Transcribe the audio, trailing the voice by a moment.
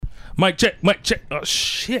Mic check. Oh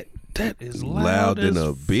shit, that is loud than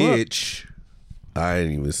a fuck. bitch. I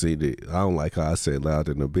ain't even seen it. I don't like how I said loud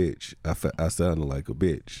than a bitch. I sounded like a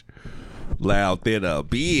bitch. Loud than a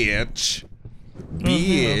bitch.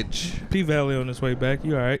 Bitch. P Valley on his way back.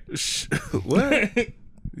 You all right? What?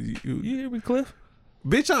 You hear me, Cliff?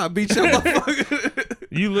 Bitch, I'll beat your motherfucker.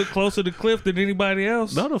 You look closer to Cliff than anybody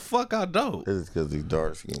else. No, the fuck I don't. It's because he's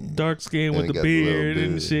dark skinned. Dark skin with he the got the little beard and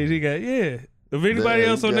beard. shit. He got If anybody Yeah,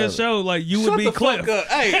 else he on got that it. show, like you Shut would be the Cliff. fuck up.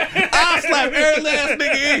 Hey, I'll slap every last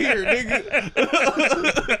nigga in here, nigga.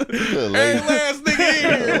 Every last nigga in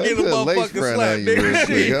here get a Put a lace motherfucking front slap, on you real nigga.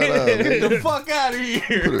 quick. Shit. Hold on, Get nigga. the fuck out of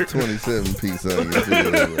here. Put a 27 piece on you.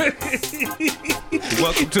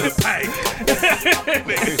 Welcome to the pack.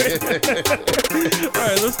 All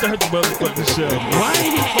right, let's start the motherfucking show. Why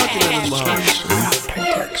ain't he fucking in his mouth?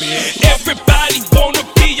 Everybody wanna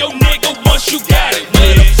be your nigga once you got it.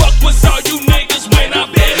 Where the fuck was all you niggas when I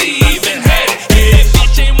barely even had it? Yeah,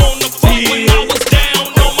 bitch ain't wanna fuck when I was down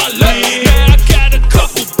on my luck. Now I got a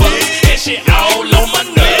couple bucks and shit all on my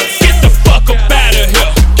nuts. Get the fuck up out of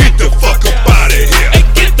here. Get the fuck up out of here. Hey,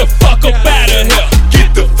 get the fuck up out of here. Get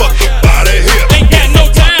the fuck up out of here. Ain't got no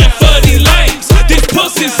time for these lames. These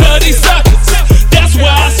pussies are these suckers. That's why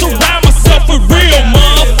I surround myself with real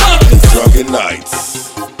motherfuckers. Drunken nights.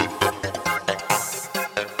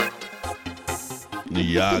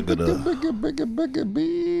 Y'all gonna.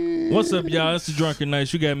 What's up, y'all? It's the Drunken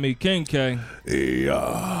Nights. You got me, King K.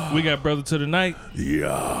 Yeah. We got Brother to the Night.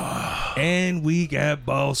 Yeah. And we got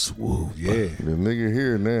Boss Woo. Yeah. The nigga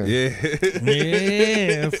here now. Yeah.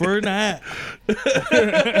 Yeah, for tonight.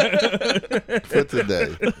 For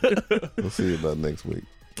today. We'll see about next week.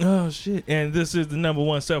 Oh, shit. And this is the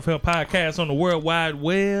 #1 self-help podcast on the World Wide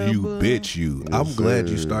Web. You bitch, you. Yes, I'm glad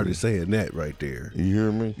you sir. started saying that right there. You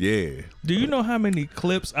hear me? Yeah. Do you know how many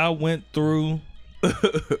clips I went through?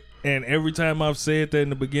 And every time I've said that in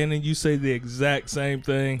the beginning, you say the exact same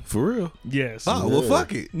thing. For real? Yes. Oh, well,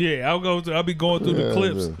 fuck it. Yeah, I'll be going through the Yeah,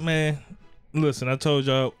 clips, yeah. man. Listen, I told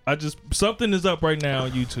y'all, something is up right now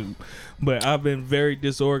on YouTube, but I've been very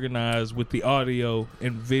disorganized with the audio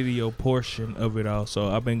and video portion of it all. So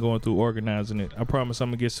I've been going through organizing it. I promise I'm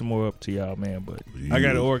gonna get some more up to y'all, man. But I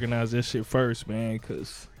gotta organize this shit first, man,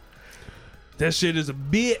 because that shit is a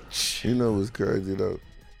bitch. You know what's crazy though?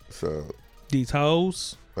 So, These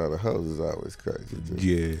hoes, the hoes is always crazy too.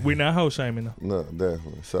 Yeah. we not hoe shaming them. No,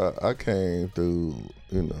 definitely. So I came through,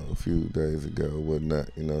 a few days ago, whatnot.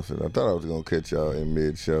 You know what I'm saying? I thought I was gonna catch y'all in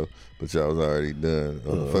mid-show, but y'all was already done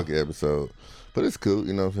on the fucking episode. But it's cool,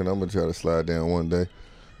 you know what I'm saying? I'm gonna try to slide down one day.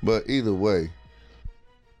 But either way,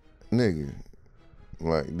 nigga,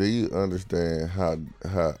 like, do you understand how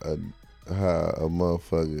a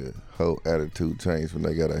motherfucker whole attitude changed when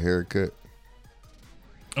they got a haircut?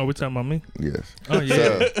 Oh, we talking about me? Yes. Oh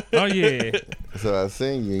yeah. Oh yeah. So I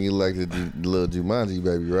seen you and you like the little Jumanji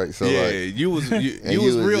baby, right? So Yeah, like, you was and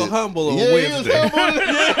real just- humble on yeah, you was Wednesday. humble.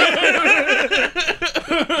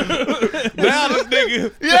 Now this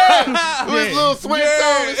nigga. Yeah, with his little sweats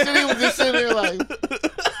on and shit. He was just sitting there like.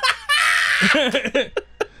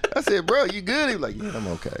 I said, "Bro, you good?" He was like, "Yeah, I'm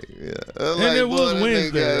okay." Yeah, And it was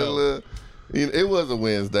Wednesday, though. It was a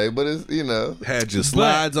Wednesday, but it's Had your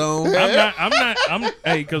slides on.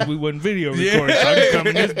 Hey, because we wasn't video recording, so I can come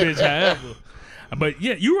in this bitch however. But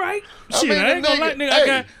yeah, you right. Shit, mean, I ain't the gonna lie, nigga- nigga.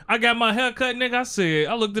 hey. I got my hair cut, nigga.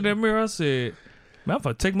 I looked in that mirror, I said, man, I'm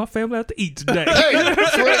gonna take my family out to eat today. Hey,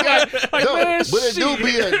 swear to God, Like, no, man, but it do shit.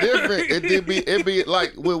 be a different. It be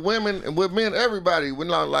like with women and with men, everybody. When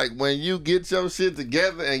like when you get your shit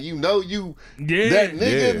together and you Yeah. that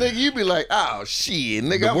nigga, Yeah. you be like, oh shit,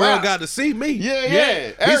 nigga, The I'm world out. got to see me.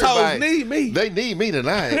 Yeah. These hoes Everybody. need me. They need me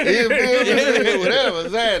tonight. You feel me?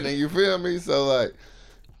 Whatever's happening, you feel me? So like,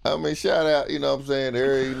 I mean, shout out, you know what I'm saying?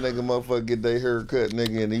 Every nigga motherfucker get their hair cut,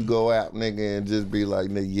 nigga, and you go out, nigga, and just be like,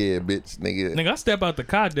 nigga, yeah, bitch, nigga. Nigga, I step out the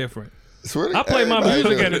car different. Swear to I play my everybody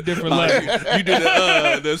music do at a it. different level. You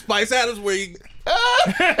did the Spice Adams where you.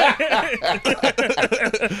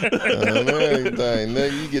 Everything,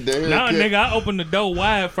 nigga, you get that hair Nah, cut. nigga, I open the door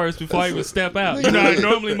wide first before I even step out. You know how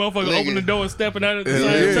normally motherfuckers Nigga. open the door and stepping out at the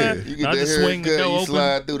Yeah. same time? You No, I get that just hair swing the cut, door you open.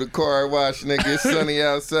 slide through the car wash, nigga, it's sunny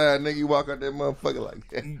outside, nigga, you walk out that motherfucker like,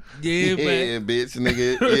 Yeah, man. yeah, bitch,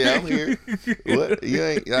 nigga, yeah, I'm here. What? You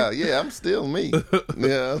ain't, yeah, I'm still me. You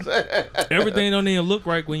know what I'm saying? Everything don't even look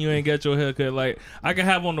right when you ain't got your haircut. Like, I can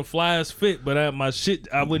have on the flyest fit, but my shit,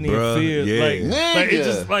 I wouldn't Bruh, even feel yeah. like it's Nigga.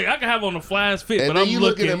 just like I can have on the flyest fit, And but then I'm you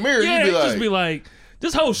look in looking. the mirror, you yeah, be it just like- be like,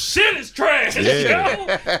 this whole shit is trash, Yeah.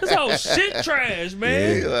 yo. This whole shit trash,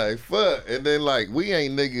 man. You like, fuck. And then, like, we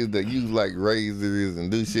ain't niggas that use, like, razors and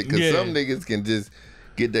do shit. Because Yeah. some niggas can just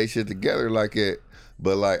get their shit together like at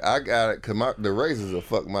But like I got it, cause the razors will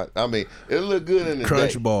fuck my. I mean, it'll look good in the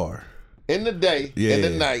Crunch day. bar. In the day, Yeah. in the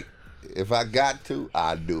night, if I got to,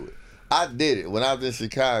 I do it. I did it when I was in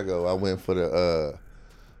Chicago. I went for the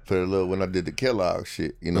little when I did the Kellogg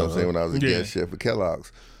shit. You know what I'm saying? When I was a guest chef for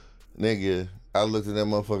Kellogg's, nigga, I looked in that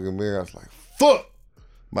motherfucking mirror. I was like, fuck.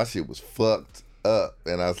 My shit was fucked up,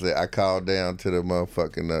 and I called down to the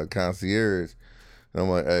motherfucking concierge. And I'm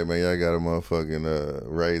like, hey man, y'all got a motherfucking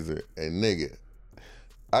razor, and nigga,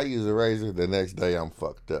 I use a razor. The next day I'm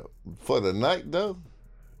fucked up. For the night though,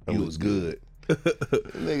 It was good.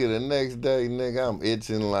 Nigga, the next day, nigga, I'm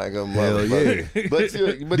itching like a Hell motherfucker.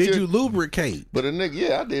 yeah. But Did you lubricate? But a nigga,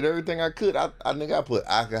 yeah, I did everything I could. I put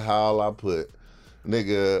alcohol. I put,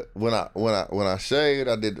 nigga, when I shaved,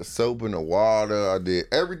 I did the soap and the water. I did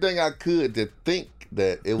everything I could to think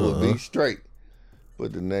that it would be straight.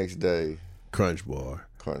 But the next day, Crunch bar.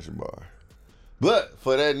 But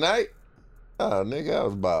for that night, nigga, I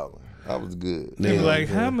was balling. I was good. They were like,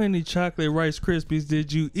 how many chocolate Rice Krispies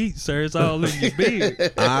did you eat, sir? It's all in your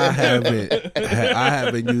beard. I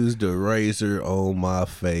haven't used a razor on my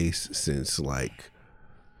face since like.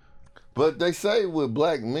 But they say with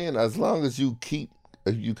black men, as long as you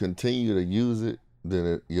continue to use it,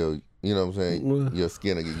 then you know what I'm saying, Well, your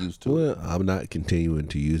skin will get used to it. Well, I'm not continuing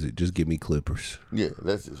to use it. Just give me clippers. Yeah,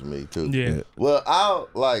 that's just me too. Yeah. Well, I'll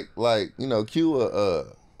like Q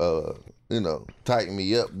tighten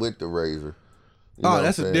me up with the razor. You know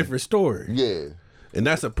That's what I'm a saying? different story. Yeah. And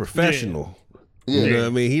that's a professional. Yeah. You know what I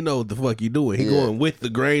mean? He know what the fuck he doing. He going with the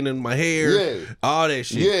grain in my hair. Yeah. All that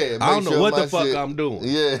shit. Yeah. I don't make know sure what my the fuck shit- I'm doing.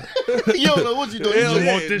 Yeah. You don't know what you doing. Hell You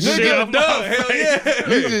yeah. want this Nigga, shit I'm off my done. Hell yeah.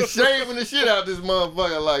 You just shaving the shit out this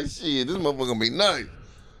motherfucker like shit. This motherfucker gonna be nice.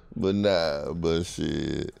 But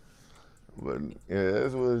shit. But yeah,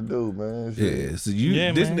 that's what it do, man. Shit. Yeah, so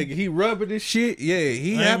Yeah, this man. nigga, he rubbing this shit. Yeah,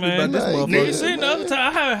 he Hey, happy man. about this Nah, he Nigga, motherfucker. sitting the other time,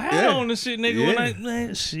 I had a hat Yeah. on and shit, nigga. When Yeah. man,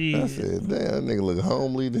 I shit. said, damn, that nigga look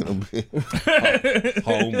homely than a bitch.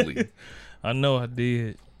 Homely. I know I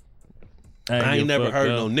did. I ain't never heard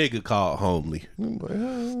no no. nigga called homely. I'm like,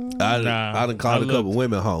 I Nah, done called I a couple looked.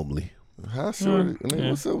 women homely. how short?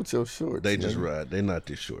 What's up with your shorts? They just nigga? ride. They not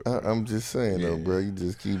this short. I'm just saying though, bro. You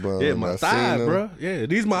just keep on. Yeah, my I seen thigh, them. bro. Yeah,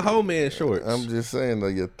 these my whole man shorts. I'm just saying though,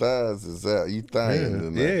 your thighs is out. You thighin'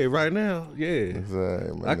 tonight. yeah, right now. Yeah. It's all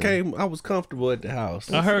right, man. I was comfortable at the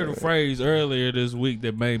house. I heard a phrase earlier this week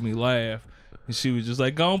that made me laugh. And she was just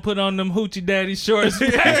like, go and put on them hoochie daddy shorts.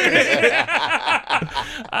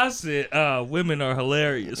 I said, women are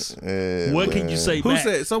hilarious. Yeah, What can man. you say Who back?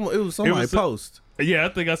 said someone? It was somebody was post. Yeah, I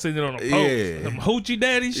think I seen it on a post. Yeah. Them hoochie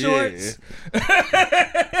daddy shorts. They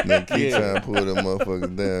keep trying to pull them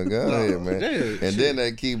motherfuckers down. Go ahead, man. Yeah, And then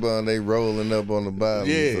they keep on, they rolling up on the bottom.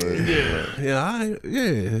 Yeah. So,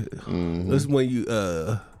 Yeah. That's when you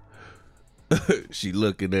she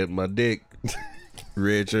looking at my dick.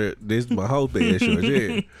 Red shirt. This is my whole bed shorts.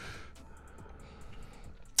 Yeah.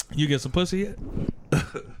 You get some pussy yet?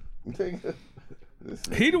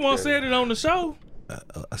 He the one said it on the show.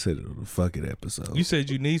 I said it on the fucking episode. You said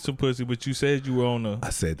you need some pussy, but you said you were on a. I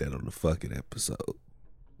said that on the fucking episode.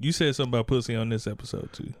 You said something about pussy on this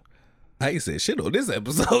episode too. I ain't said shit on this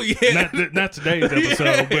episode yet. Not today's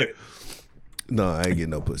episode, but No, I ain't getting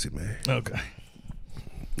no pussy, man. okay.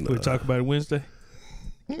 We'll talk about it Wednesday.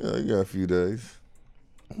 Yeah, you got a few days.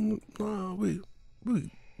 No, we'll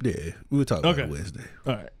talk about Okay. it Wednesday.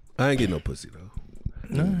 All right. I ain't getting no pussy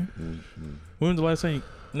though. All right. When was the last time you?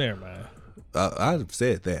 Never mind. I've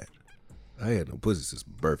said that. I had no pussy since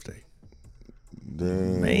my birthday.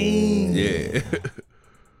 Damn. Man. Yeah.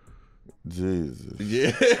 Jesus.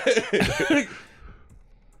 Yeah.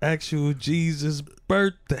 Actual Jesus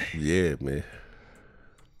birthday. Yeah, man.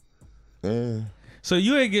 Yeah. So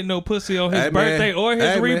you ain't getting no pussy on his Hey, man. birthday or his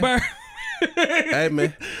Hey, man. rebirth. Hey,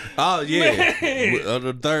 man. Oh, yeah. Man. On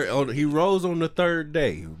the third, he rose on the third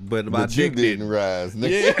day, but my But you dick didn't rise,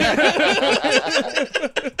 nigga.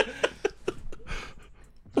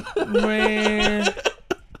 Man.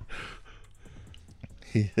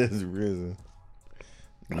 He has risen.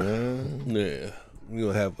 Yeah. Yeah. We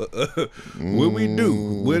gonna have what we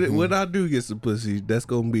do when I do get some pussy. That's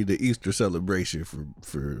gonna be the Easter celebration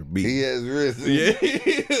for me. He has risen. Yeah.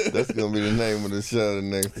 That's gonna be the name of the show the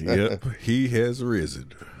next time. Yep. He has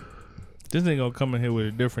risen. This ain't gonna come in here with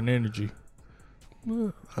a different energy.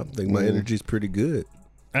 I think my energy's pretty good.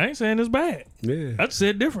 I ain't saying it's bad. Yeah. I just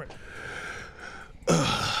said different.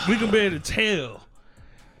 We can be able to tell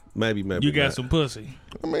Maybe you got not. some pussy.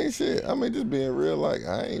 I mean, shit. I mean, just being real. Like,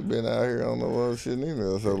 I ain't been out here on no other shit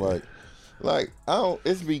neither. So, like, I don't.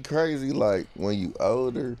 It's be crazy. Like when you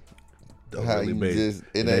older, Don't how really you be- just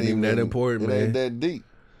it ain't even that important, It ain't man. that deep.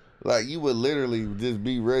 Like you would literally just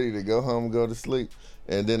be ready to go home and go to sleep,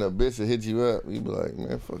 and then a bitch would hit you up. You be like,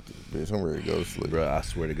 man, fuck this bitch. I'm ready to go to sleep. Bro, I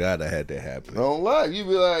swear to God, I had that happen. Don't lie. You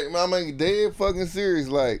be like, man, I'm dead fucking serious.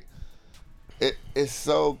 Like, it's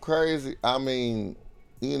so crazy. I mean,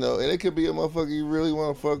 you know, and it could be a motherfucker you really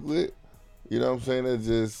want to fuck with. You know what I'm saying? It's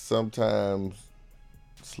just sometimes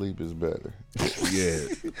sleep is better. Yeah,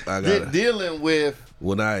 I got dealing with.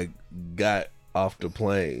 When I got off the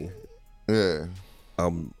plane, Yeah.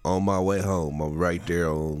 I'm on my way home. I'm right there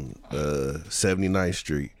on 79th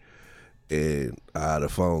Street. And I had a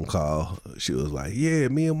phone call. She was like, yeah,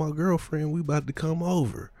 me and my girlfriend, we about to come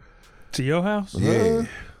over. To your house? Yeah.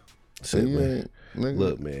 Said, You man, nigga,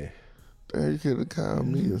 look, man. Damn, you could have called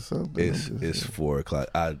me or something. It's 4 o'clock.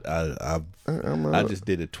 I just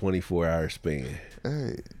did a 24-hour span.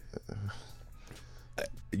 Hey.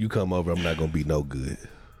 You come over, I'm not gonna be no good.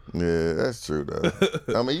 Yeah, that's true though.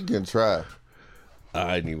 I mean, you can try.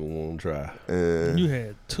 I didn't even want to try. You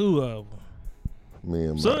had 2 of them. Me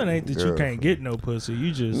and So my it ain't that you girlfriend. can't get no pussy.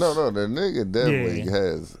 You just No, the nigga definitely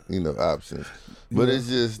has, you know, options. But it's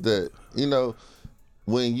just that, you know,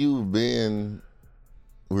 when you've been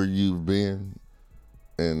where you've been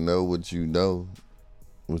and know what you know,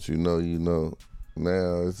 you know.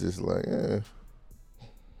 Now it's just like, it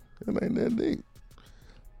ain't that deep.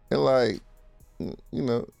 And like, you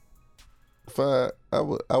know, I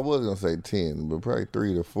was gonna say 10, but probably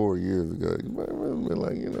 3 to 4 years ago, you might have been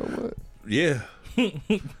like, you know what? Yeah.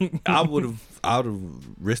 I would have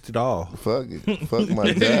risked it all. Fuck it. Fuck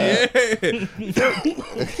my job.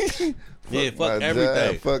 Yeah, fuck my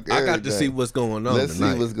everything. job, fuck I got to everything. see what's going on Let's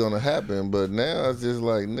tonight. see what's gonna happen. But now it's just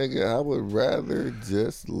like, nigga, I would rather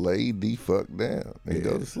just lay the fuck down and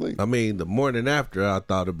go to sleep. I mean, the morning after I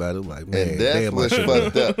thought about it, like, man, And that's damn, what's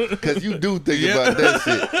fucked up. Because you do think about that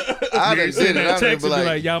shit. I done did it. I done text be and be like,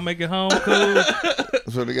 like, y'all make it home cool.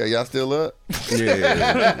 so they got, y'all still up?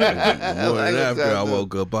 yeah. The morning Like, after I what y'all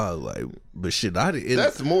woke up, I was like, but shit, I didn't.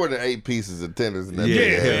 That's more than 8 pieces of tenders in that Yeah, Yeah,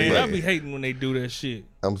 big ass man. I bucket. be hating when they do that shit.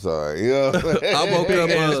 I'm sorry. You know what I'm saying? I woke Big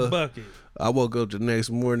ass up. bucket. I woke up the next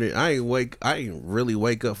morning. I ain't really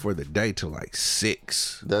wake up for the day till like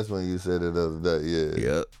 6. That's when you said it the other day. Yeah.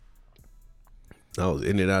 Yep. I was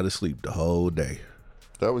in and out of sleep the whole day.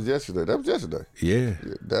 That was yesterday. Yeah.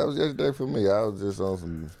 Yeah, that was yesterday for me. I was just on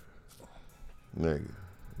some nigga.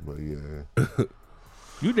 But yeah.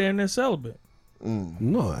 You damn near celibate.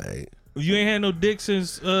 No, I ain't. You ain't had no dick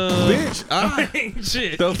since Bitch, I ain't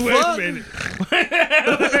shit. The Wait fuck? a minute.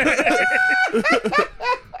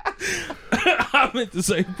 I meant to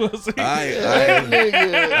say pussy.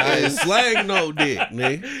 I ain't slang no dick,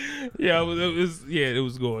 nigga. Yeah, it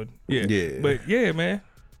was going. Yeah. Yeah. But yeah, man.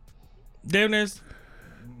 Damn, that's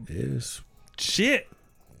Yes. shit.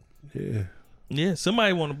 Yeah. Yeah,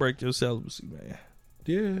 somebody want to break your celibacy, man.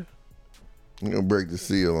 Yeah. I'm gonna break the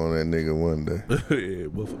seal on that nigga one day. Yeah,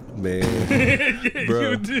 man.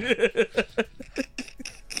 Bro. You did.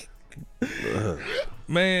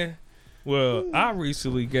 Man, well, I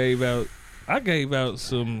recently gave out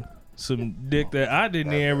some dick that I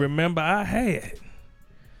didn't even remember I had.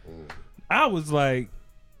 I was like,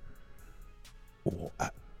 when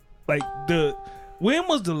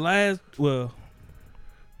was the last? Well,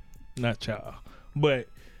 not y'all, but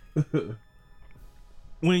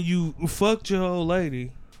when you fucked your old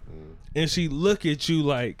lady and she look at you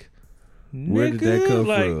like, nigga, Where did that come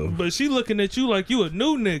like, from? but she looking at you like you a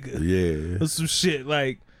new nigga Yeah. or some shit.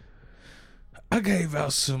 Like, I gave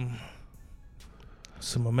out some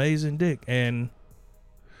amazing dick, and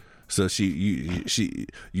So you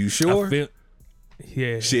sure? I feel,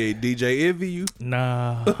 yeah, She ain't DJ envy you?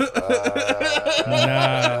 nah.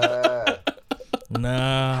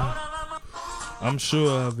 I'm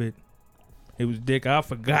sure of it. It was dick I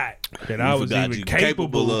forgot that I was Forgot even you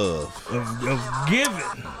capable of. of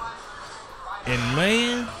giving. And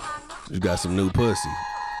man, You got some new pussy.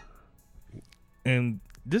 and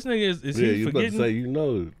this nigga is Yeah, he you about to forgetting? say you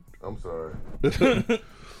know. I'm sorry.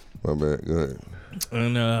 My bad. Go ahead.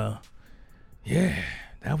 And yeah,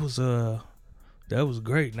 that was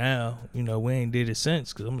great. Now, you know, we ain't did it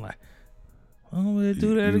since, because I'm like, oh, we'll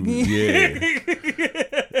do that again. Yeah.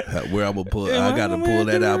 Where I'm gonna pull? Yeah, I gotta I'm pull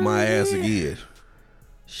gonna that do out that my ass again. again.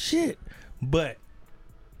 Shit. But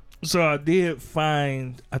so I did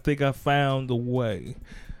find, I think I found a way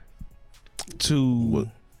to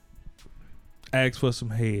ask for some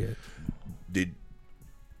head.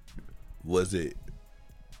 Was it?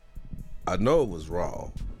 I know it was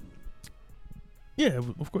wrong, Yeah,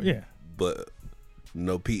 of course, yeah. but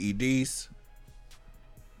no PEDs.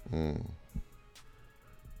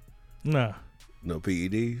 Nah. No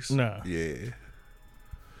PEDs. Nah. Yeah.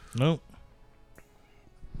 Nope.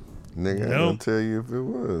 Nigga, I No. ain't gonna tell you if it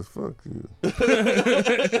was. Fuck you.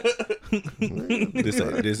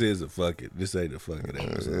 This is a fucking. This ain't a fucking Yeah,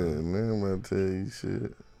 episode. nigga, I'm gonna tell you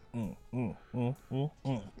shit.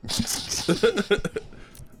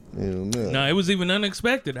 Hell no. No, it was even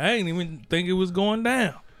unexpected. I didn't even think it was going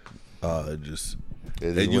down. Just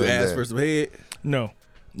It and you went asked down. for some head. No,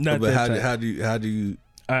 not But that time. how do you?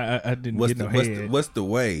 I didn't What's get the no what's head. the, what's the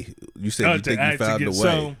way? You said Oh, you think you found get the way.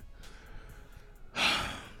 some.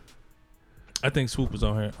 I think Swoop was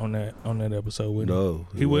on that episode with No,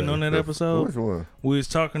 he wasn't on that episode. Which one? We was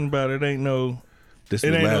talking about it ain't no This it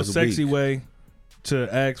was ain't no last sexy week. way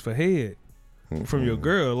to ask for head from your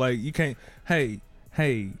girl. Like you can't. Hey,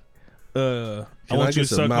 I Can want you get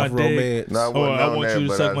to some suck my mouth dick. romance? No, I Or wasn't I on want that, you to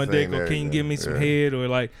but suck I my seen dick, or that, can you give me some yeah. head, or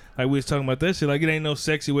like we was talking about that shit. Like it ain't no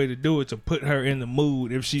sexy way to do it to put her in the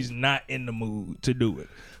mood if she's not in the mood to do it.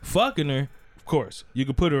 Fucking her, of course, you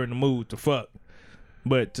can put her in the mood to fuck,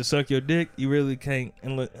 but to suck your dick, you really can't.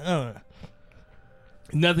 And look,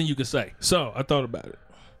 nothing you can say. So I thought about it.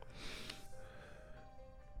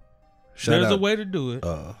 Shout There's out. a way to do it,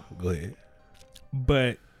 Go ahead.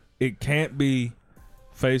 but it can't be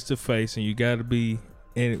face to face, and you got to be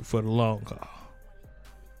in it for the long haul.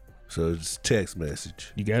 So it's text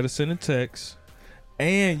message. You got to send a text,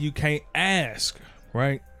 and you can't ask,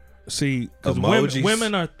 right? See, because Emojis.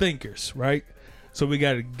 women are thinkers, right? So we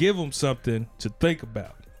got to give them something to think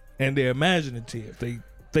about, and they're imaginative. They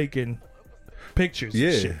thinking pictures, Yeah.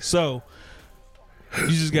 and shit. So you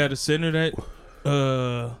just got to send her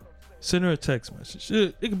that. Send her a text message.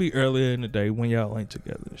 It could be earlier in the day when y'all ain't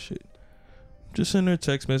together and shit. Just send her a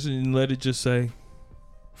text message and let it just say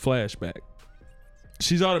flashback.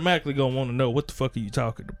 She's automatically gonna want to know what the fuck are you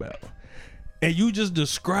talking about, and you just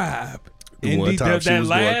describe The in one detail time she was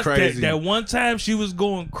going crazy. that one time she was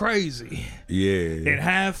going crazy Yeah. and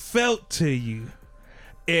how it felt to you,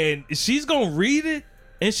 and she's gonna read it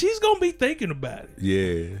and she's gonna be thinking about it.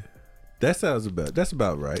 Yeah. That's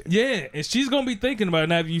about right. Yeah, and she's gonna be thinking about it.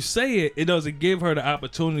 Now if you say it, it doesn't give her the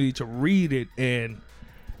opportunity to read it and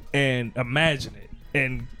imagine it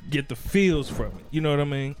and get the feels from it. You know what I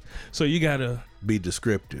mean? So you gotta Be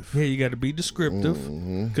descriptive. Yeah, you got to be descriptive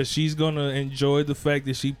because she's gonna enjoy the fact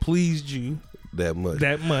that she pleased you That much.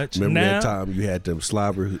 that much. Remember now, that time you had them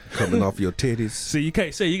slobber coming off your titties? See, you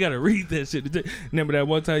can't say you got to read that shit. Remember that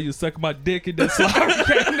one time you sucked my dick and that slobber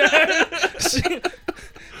came down?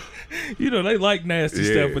 You know they like nasty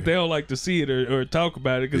Yeah. stuff, but they don't like to see it or talk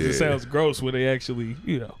about it because it Yeah. sounds gross when they actually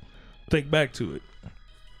think back to it.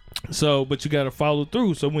 So, but you got to follow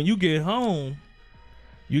through. So when you get home,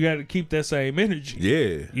 you got to keep that same energy.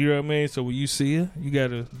 Yeah. You know what I mean? So when you see her, you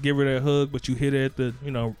gotta give her that hug, but you hit her at the,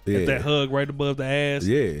 Yeah. at that hug right above the ass.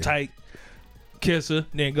 Yeah. Tight. Kiss her,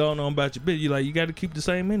 then going on about your business. You gotta keep the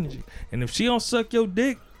same energy. And if she don't suck your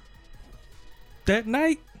dick that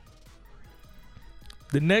night,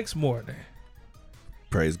 the next morning,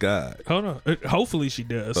 Praise God. hold on. Hopefully she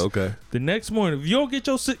does. Okay. The next morning, if you don't get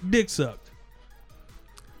your dick sucked,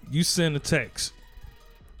 you send a text.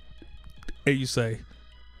 And you say,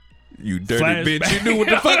 You dirty Flashback. bitch. You knew what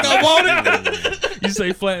the fuck I wanted. you say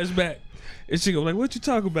flashback. And she go like, what you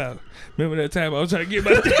talking about? Remember that time I was trying to get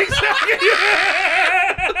my dick sucked?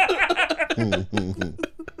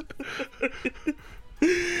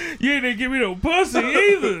 You didn't give me no pussy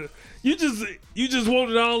either. You just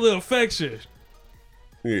wanted all the affection.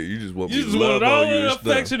 Yeah, you just want me You to just love wanted all on you the and stuff.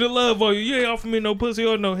 affection and love on you. You ain't offer me no pussy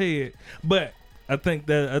or no head. But I think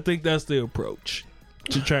that's the approach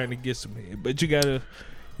to trying to get some head. But you gotta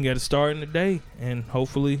start in the day, and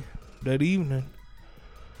hopefully that evening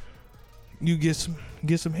you get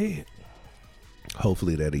some head.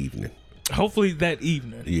 Hopefully that evening. Hopefully that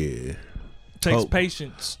evening Yeah. takes Hope.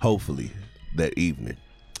 patience, Hopefully that evening.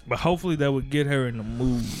 but hopefully that would get her in the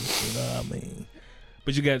mood. You know what I mean?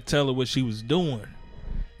 But you got to tell her what she was doing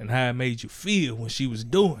and how it made you feel when she was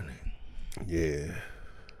doing it. Yeah.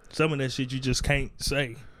 Some of that shit you just can't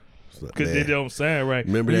say It's like, because man. it don't sound right.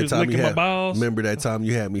 Remember When that you was time you licking my had? balls? Remember that time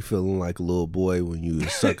you had me feeling like a little boy when you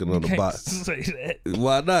was sucking on the Can't box? say that.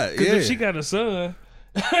 Why not? Because Yeah. if she got a son,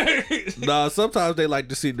 Nah, sometimes they like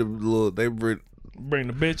to see the little. They bring. bring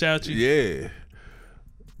the bitch out you. Yeah.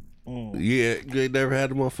 Yeah, you ain't never had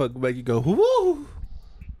the motherfucker make you go, woo.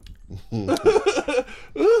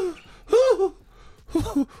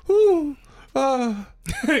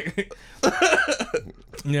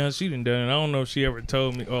 Yeah, she done done it. I don't know if she ever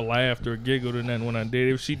told me or laughed or giggled or nothing when I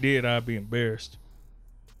did. If she did, I'd be embarrassed.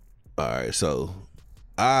 All right, so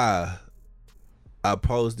I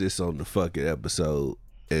posed this on the fucking episode,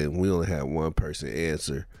 and we only had one person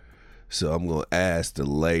answer. So I'm gonna ask the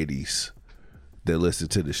ladies that listen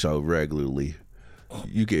to the show regularly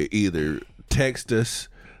you can either text us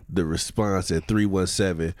the response at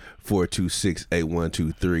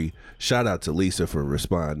 317-426-8123. Shout out to Lisa for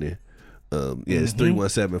responding. It's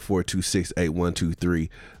 317-426-8123.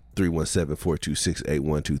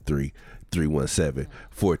 317-426-8123.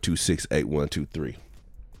 317-426-8123.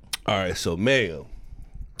 All right, so ma'am,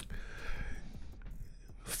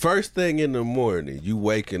 first thing in the morning, you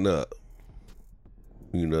waking up,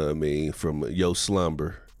 you know what I mean, from your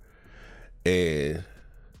slumber, and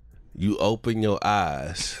you open your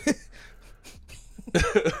eyes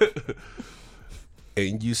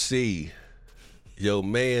and you see your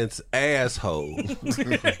man's asshole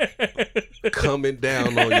coming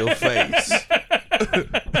down on your face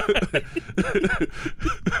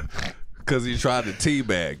because he tried to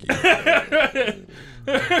teabag you.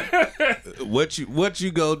 What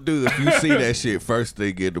you gonna do if you see that shit first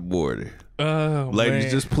thing in the morning? Ladies, man.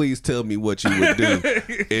 just please tell me what you would do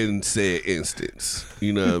in said instance.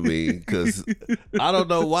 You know what I mean? Because I don't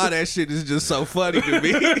know why that shit is just so funny to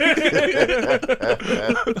me.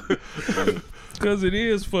 Because it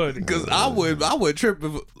is funny. Because I would trip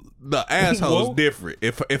if the asshole's Whoa. different.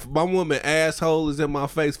 If my woman asshole is in my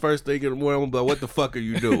face first thing in the morning, I'm like, what the fuck are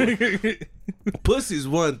you doing? Pussy's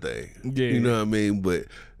one thing. Yeah. You know what I mean? But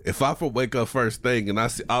if I wake up first thing and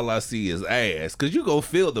all I see is ass, because you go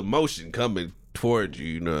feel the motion coming towards you,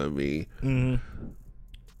 you know what I mean? Mm-hmm.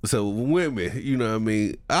 So women, you know what I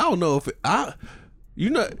mean? I don't know if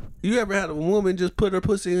you ever had a woman just put her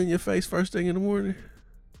pussy in your face first thing in the morning?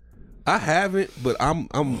 I haven't, but I'm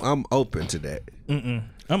open to that.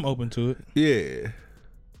 I'm open to it. Yeah.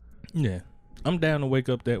 Yeah. I'm down to wake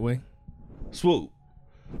up that way. Swoop.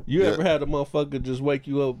 You Yeah. ever had a motherfucker just wake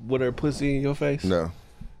you up with her pussy in your face? No,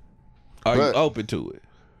 Are you But- open to it?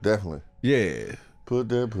 definitely. Yeah. Put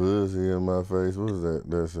that pussy in my face. What is that?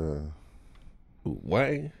 That's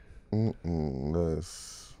Wayne?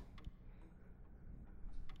 that's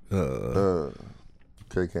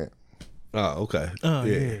K-Camp. Oh, okay. Oh,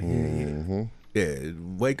 yeah. Mm-hmm. Yeah.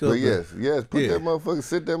 Wake up. But yes, put Yeah. that motherfucker,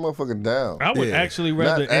 sit that motherfucker down. I would Yeah. actually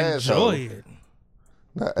rather Not asshole. enjoy it.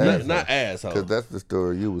 Not Not asshole. asshole. Because that's the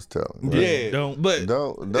story you was telling. Right? Yeah, Don't- but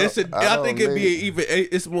Don't. I think it'd be need-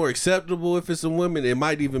 it's more acceptable if it's a woman. It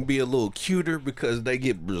might even be a little cuter because they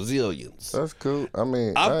get Brazilians. That's cool. I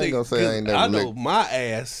mean, I I ain't think gonna say I ain't 'cause never I know licked. my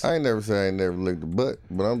ass. I ain't never say I ain't never licked the butt,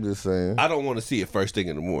 but I'm just saying. I don't want to see it first thing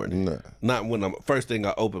in the morning. Nah. Not when I'm first thing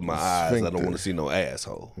I open my eyes. I don't Sphincter. want to see no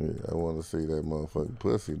asshole. Yeah, I want to see that motherfucking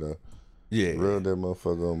pussy though. Yeah, Rub that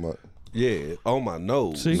motherfucker on my yeah, on my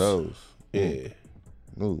nose. See? nose. Yeah,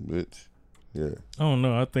 No, bitch. Yeah. I don't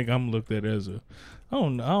know. I think I'm looked at as a. I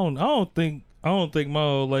don't think my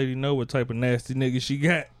old lady know what type of nasty nigga she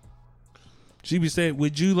got. She be saying,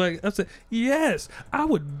 "Would you like?" I said, "Yes, I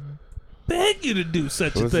would beg you to do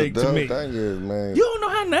such a What's the thing to dumb me." thing is, man. You don't know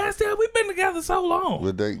how nasty we've been together so long.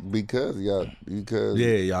 But because yeah,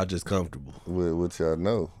 y'all just comfortable. with what y'all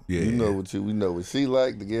know. Yeah. You know we know what she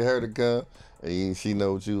like to get her to come, and she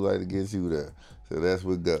know what you like to get you there. So that's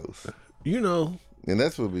what goes. You know, And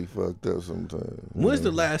that's what be fucked up sometimes. when's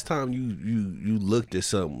the last time you looked at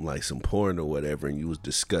something like some porn or whatever and you was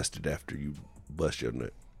disgusted after you bust your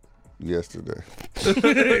nut? Yesterday.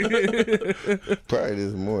 Probably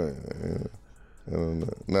this morning. Yeah. I don't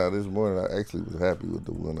know. Nah, this morning I actually was happy with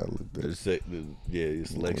the one I looked at. Your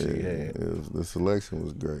selection you had. The selection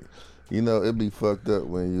was great. You know, it be fucked up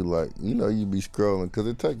when you you be scrolling because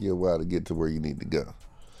it take you a while to get to where you need to go.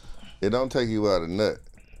 It don't take you a while to nut.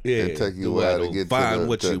 Yeah, It take you a the while way to get find to the,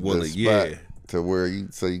 what to you want the to. spot Yeah, to where you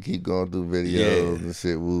keep going through videos Yeah. and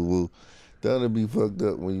shit. Woo woo. Don't it be fucked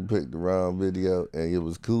up when you pick the wrong video and it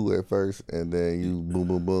was cool at first and then you boom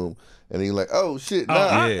boom boom and then you're like, oh shit, nah,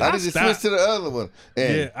 I I need to stopped. switch to the other one.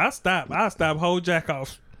 And Yeah, I stop whole jack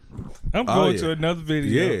off. I'm Oh, going yeah. to another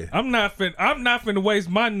video. Yeah. I'm not finna waste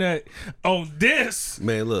my nut on this.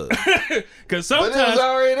 man, look. Cause but it was sometimes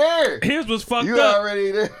already there. here's what's fucked You up.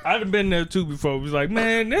 already there. I done been there too before. It was like,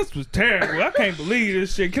 man, this was terrible. I can't believe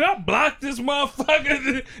this shit. Can I block this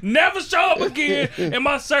motherfucker? Never show up again in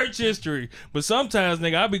my search history. But sometimes,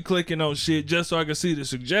 nigga, I be clicking on shit just so I can see the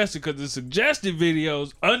suggested, because the suggested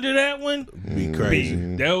videos under that one Be crazy.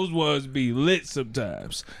 those ones be lit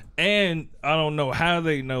sometimes. And I don't know how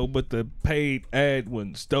they know, but the paid ad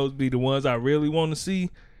ones, those be the ones I really want to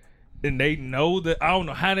see. And they know that, I don't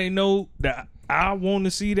know how they know that I want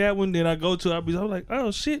to see that one. Then I go to, I'm like,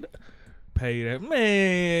 oh shit, pay that.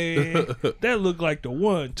 Man, that looked like the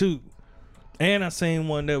one too. And I seen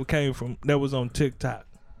one that was on TikTok.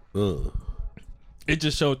 It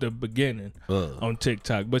just showed the beginning on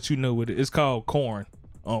TikTok, but you know what it's called, corn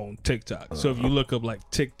on TikTok. So if you look up like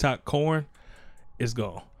TikTok corn, it's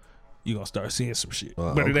gone. you gonna start seeing some shit.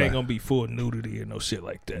 Oh, But it okay. ain't gonna be full nudity or no shit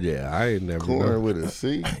like that. Yeah, I ain't never Corn known. with a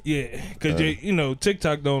C. Yeah, because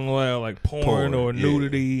TikTok don't allow like porn or yeah.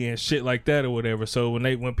 nudity and shit like that or whatever. So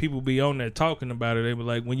when people be on there talking about it, they be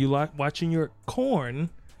like, when you like watching your corn,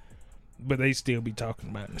 but they still be talking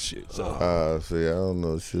about the shit. So See, I don't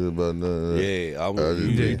know shit about none of that. Yeah,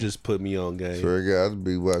 you just put me on game. Swear to God, I just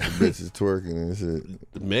be watching bitches twerking and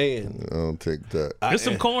shit Man. on TikTok. there's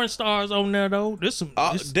some corn stars on there though. There's some.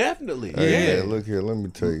 Definitely. Hey, Yeah. man, look here, let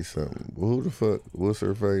me tell you something. Who the fuck, what's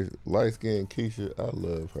her face? Light skinned Keisha, I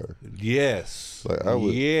love her. Yes. Like, I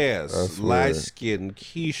would- I yes. swear. Light skinned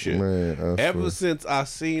Keisha. Man, I Ever swear. since I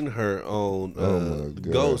seen her on Oh, my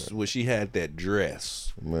God. Ghost when she had that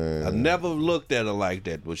dress. Man. I never looked at her like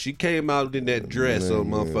that, but she came out in that dress on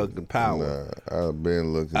motherfucking Power. Nah, I've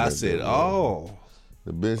been looking I at said, that, oh.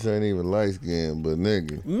 the bitch ain't even light skinned, but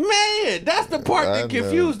nigga. Man, that's the part I that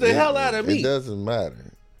confused the hell out of It me. doesn't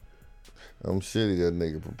matter. I'm shitty that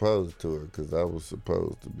nigga proposed to her because I was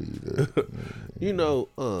supposed to be there. You know,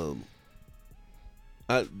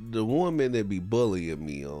 the woman that be bullying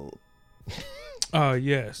me on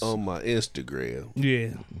Yes. my Instagram,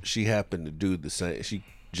 Yeah. she happened to do the same. She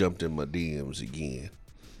jumped in my DMs again.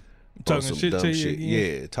 on Talking some shit dumb to you shit.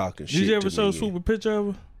 again? Yeah, talking shit. Did you ever to show me Swoop a picture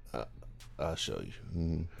of her? I'll show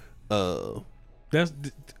you. Mm-hmm. That's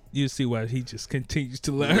you see why he just continues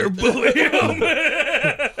to let her bully him.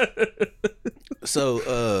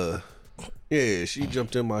 So, yeah, she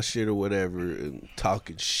jumped in my shit or whatever and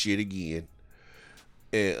talking shit again.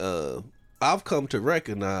 And I've come to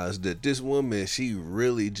recognize that this woman, she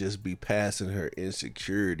really just be passing her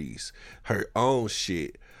insecurities, her own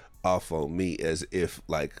shit off on me as if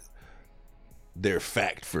like they're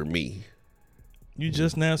fact for me. You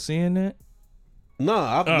just now seeing that? No,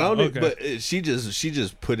 I've known okay. it, but she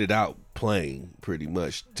just put it out plain pretty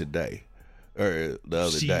much today or the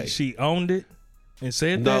other day. She owned it and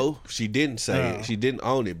said that? No, she didn't say Oh. it. She didn't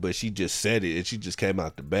own it, but she just said it, and she just came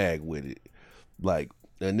out the bag with it. Like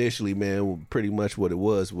initially, man, pretty much what it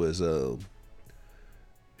was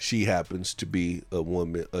she happens to be a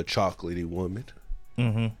woman, a chocolatey woman.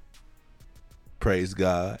 Mm-hmm. Praise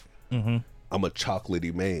God. Mm-hmm. I'm a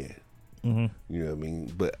chocolatey man. Mm-hmm. You know what I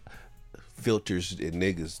mean? But filters and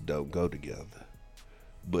niggas don't go together.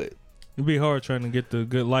 But It'd be hard trying to get the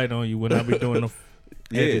good light on you when I be doing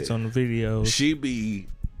the edits on the videos. she be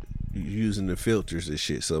using the filters and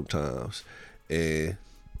shit sometimes, and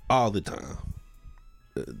all the time,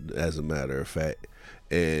 as a matter of fact.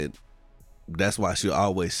 And that's why she'll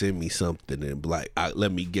always send me something and be like,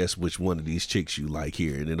 let me guess which one of these chicks you like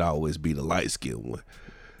here, and it always be the light skinned one.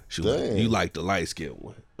 She like, Damn. you like the light skinned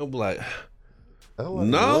one. I'm like, I like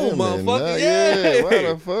no, women. motherfucker, Nah, yeah.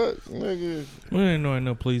 why the fuck, nigga? We ain't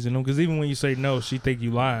no pleasing them because even when you say no, she think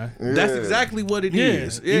you lying. That's Yeah. exactly what it Yeah,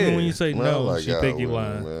 is. Yeah. even when you say Man, I no, like she y'all think you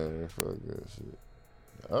women, lying. Man, fuck that shit.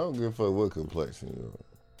 I don't give a fuck what complexion you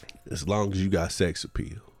are. As long as you got sex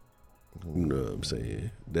appeal. You know what I'm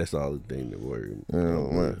saying? That's all the thing that worries me. You know,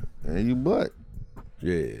 man. And you black.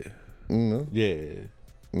 Yeah. You know, Yeah.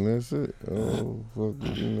 and that's it. Oh, fuck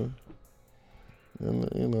it, you know. And,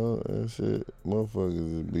 you know, that shit,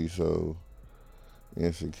 motherfuckers would be so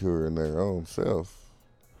insecure in their own self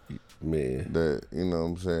Man. that, you know what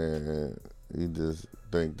I'm saying, and you just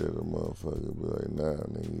think that a motherfucker be like, nah,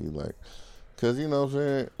 nigga, you like, because, you know what I'm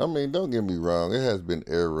saying, I mean, don't get me wrong, it has been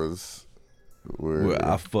eras where, Well,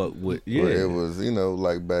 I fuck with, yeah. where it was, you know,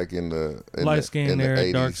 like back in the Light skin era,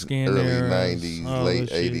 80s, dark skin early era, 90s, all late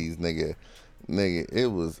that shit. 80s, nigga, it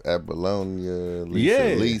was Apollonia,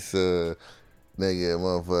 Yeah. Lisa, nigga,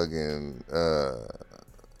 motherfucking,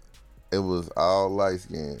 it was all light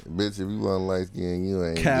skin. Bitch, if you wasn't light skin, you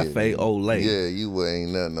ain't Cafe getting- Olay. Yeah, you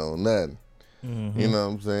ain't nothing on nothing. Mm-hmm. You know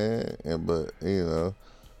what I'm saying? And but you know,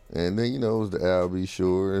 and then you know it was the Albie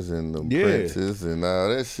Shores and the Yeah. Princess and all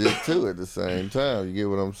that shit too at the same time. You get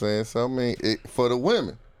what I'm saying? So I mean, for the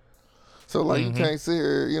women. So like you can't sit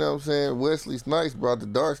here, you know what I'm saying? Wesley Snipes brought the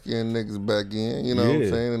dark skinned niggas back in, you know what I'm Yeah.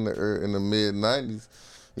 saying, in the mid '90s.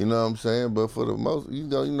 You know what I'm saying? But for the most, you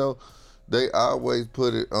know, they always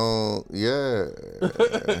put it on, yeah.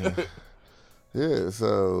 Yeah,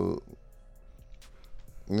 so,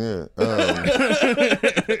 yeah.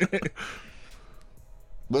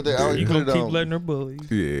 But they always You put gonna it keep on, letting her bully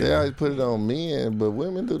you. they Yeah. always put it on men, but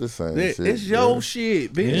women do the same It- shit. it's bro. your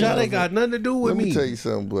shit, bitch. Yeah. That ain't got nothing to do with Let me. me tell you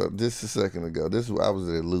something, but just a second ago, I was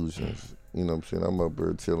at Illusions. You know what I'm saying? I'm up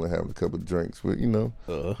there chilling, having a couple of drinks with, you know,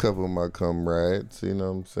 a couple of my comrades, you know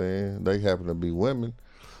what I'm saying? They happen to be women.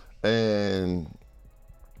 And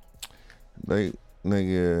they,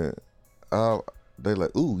 nigga, they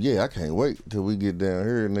like, ooh, yeah, I can't wait till we get down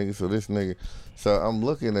here, nigga. So this nigga, so I'm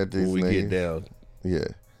looking at this When we nigga. get down. Yeah.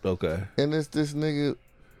 Okay. And it's this nigga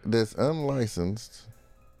that's unlicensed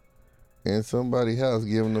in somebody's house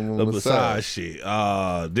giving them a The massage massage. shit.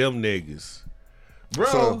 Them niggas.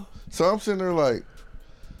 Bro. So I'm sitting there like,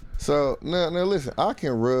 so now listen, I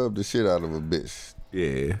can rub the shit out of a bitch,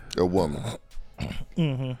 Yeah. a woman.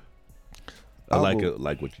 I like will- it,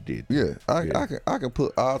 like what you did. Yeah, I can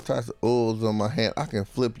put all types of oils on my hand. I can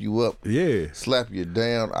flip you up, Yeah. slap you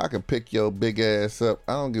down. I can pick your big ass up.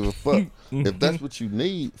 I don't give a fuck if that's what you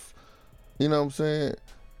need. You know what I'm saying?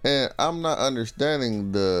 And I'm not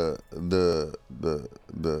understanding the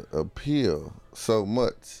appeal so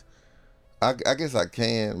much. I guess I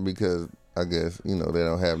can because I guess they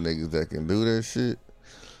don't have niggas that can do that shit.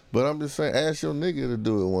 But I'm just saying, ask your nigga to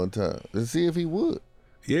do it one time and see if he would.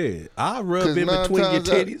 Yeah. I rub 'Cause in nine between your times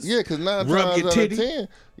out- titties. yeah, because 9 Rub times your out titty. of 10,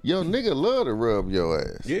 your nigga love to rub your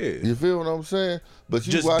ass. Yeah. You feel what I'm saying? But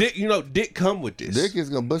you Just watch, dick, dick come with this. dick is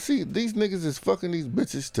gonna. But see, these niggas is fucking these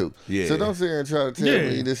bitches too. Yeah. So don't sit here and try to tell Yeah.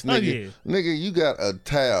 me this Oh, nigga, nigga, you got a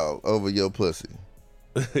towel over your pussy,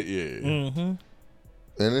 Yeah. Mm-hmm. and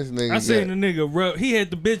this nigga. I seen the nigga rub. He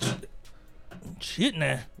had the bitch. Shit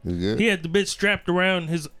now. You good? He had the bitch strapped around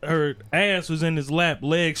her ass was in his lap,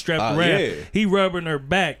 legs strapped around. Yeah. He rubbing her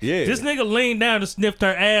back. Yeah. This nigga leaned down and sniffed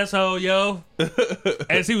her asshole, yo.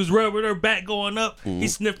 As he was rubbing her back going up, he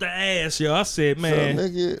sniffed her ass, yo. I said, So man,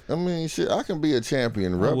 nigga, I mean, shit, I can be a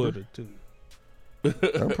champion I rubber. would have too.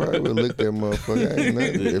 I probably would lick that motherfucker. Ain't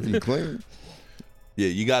nothing if you clean. Yeah,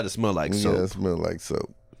 you got to smell like Yeah, soap. it smell like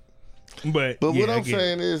soap. But But yeah, what I I'm get it.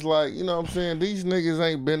 saying is, like, you know what I'm saying? These niggas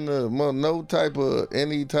ain't been to no type of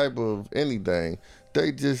any type of anything.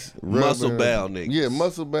 They just Muscle rubbing- bound niggas. Yeah,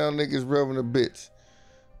 muscle bound niggas rubbing a bitch,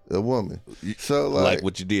 a woman. So Like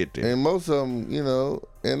what you did there. and most of them,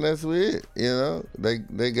 and that's what it.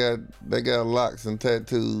 They got locks and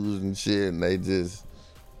tattoos and shit, and they just,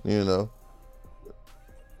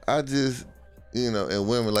 I just. And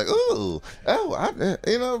women like, man,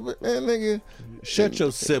 nigga. Shut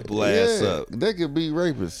your simple ass up. They could be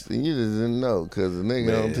rapists, and you just didn't know because the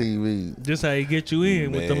nigga on TV. This how you get you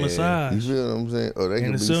in with the Man. You massage. feel what I'm saying? Or they And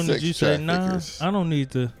can as be soon sex as you say, nah, traffickers. I don't need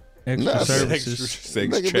the extra Nah, services. Sex They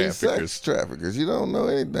can be traffickers. sex traffickers. You don't know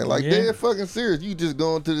anything. Like, Yeah. dead fucking serious. You just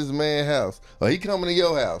going to this man's house. Or he coming to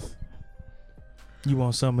your house You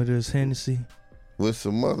want some of this Hennessy? with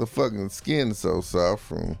some motherfucking skin so soft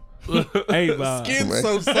from... Hey, Bob. Skin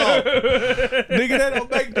so soft. Nigga, they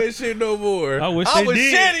don't make that shit no more. I wish I they was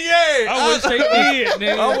did. shitty, yeah. I wish they did,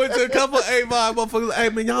 nigga. I went to a couple of A-Vibe motherfuckers. Hey,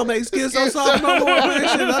 man, y'all make skin so soft no more, man.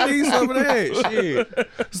 Shit, I need some of that.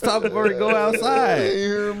 Shit. Stop before we go You outside.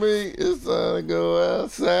 hear me? It's time to go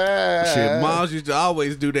outside. Shit, moms used to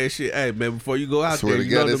always do that shit. Hey, man, before you go out Swear there, to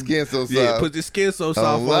you God, know the skin so soft. Yeah, put the skin so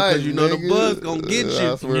soft on Life, because you know the nigga. buzz gonna get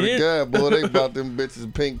I you. swear Yeah. to God, boy, they bought them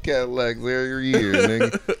bitches pink Cadillacs every year,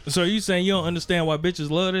 nigga. So you saying you don't understand why bitches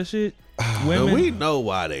love that shit? Women? And we know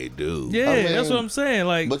why they do. Yeah, I mean, that's what I'm saying.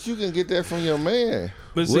 Like, But you can get that from your man.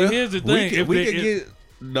 but see, Well, here's the we thing. can, If we they- can if- get.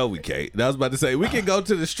 No, we can't. I was about to say we can go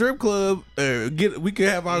to the strip club. We can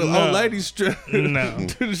have our No. old ladies strip. No.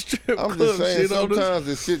 to the strip I'm club. just saying, shit on us. sometimes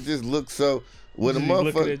the shit just looks so. With a you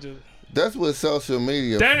looking motherfucker, at you- that's what social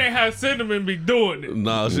media. that ain't how Cinnamon be doing it.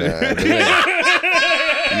 No, Nah, shit.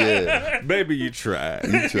 yeah, Baby, you tried.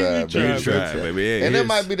 you tried, baby. You tried, baby. Yeah, And it here's-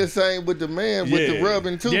 might be the same with the man with the Yeah.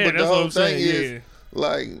 rubbing too. Yeah, but the that's what whole I'm thing saying, is,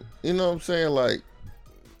 like, you know what I'm saying? Like,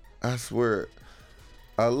 I swear,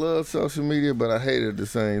 I love social media, but I hate it at the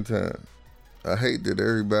same time. I hate that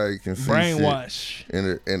everybody can see Brainwash.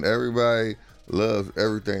 shit, and everybody loves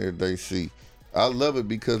everything that they see. I love it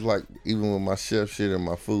because, like, even with my chef shit and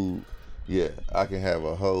my food, yeah, I can have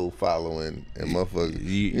a whole following and motherfuckers.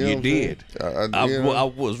 You know what I'm did. saying? I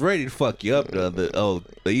was ready to fuck you up the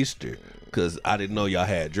Easter because I didn't know y'all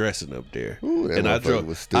had dressing up there. Ooh, that and motherfucker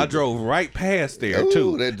was stupid. I drove right past there Ooh,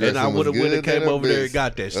 too. that And dressing I would have was went and good came than a over there and bitch.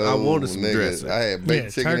 got that shit. I wanted some nigga, dressing. I had baked Yeah,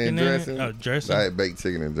 chicken turkey and in it. dressing. Oh, dressing. I had baked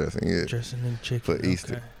chicken and dressing, yeah. Dressing and chicken For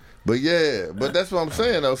Easter. okay. But yeah, but that's what I'm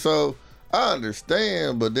saying though. So I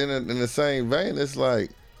understand, but then in the same vein, it's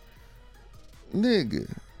like, nigga.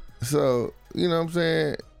 So, you know what I'm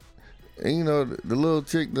saying? And the little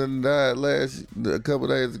chick that died a couple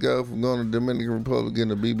days ago from going to Dominican Republic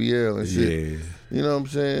getting a BBL and shit. Yeah. You know what I'm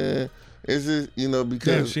saying? It's just, Damn,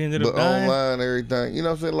 because she ended up but dying? online and everything. You know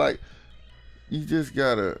what I'm saying? Like, you just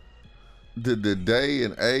gotta the day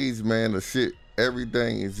and age, man, the shit,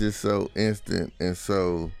 everything is just so instant and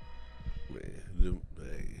so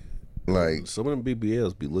like Some of them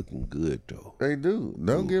BBLs be looking good though. they do.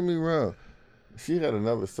 Don't get me wrong. She had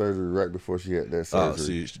another surgery right before she had that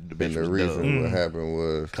surgery. The bitch and the was reason done. what happened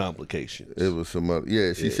was Complications. it was some other.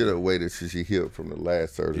 Yeah, she should have waited till she healed from the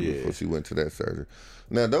last surgery before she went to that surgery.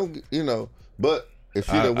 Now, don't but if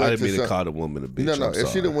she I went didn't to mean to call the woman a bitch. no, I'm if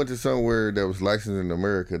she sorry. went to somewhere that was licensed in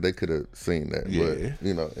America, they could have seen that. Yeah.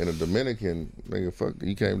 But in a Dominican, nigga, fuck,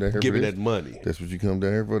 you came down here. Give for me this? that money. That's what you come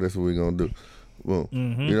down here for. That's what we gonna do. Boom.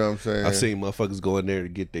 Mm-hmm. You know what I'm saying? I've seen motherfuckers go in there to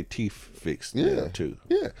get their teeth fixed. now, too.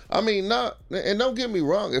 Yeah. I mean, and don't get me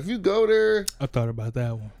wrong. If you go there, I thought about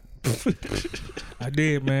that one. I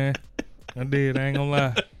did, man. I did. I ain't gonna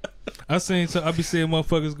lie. I be seeing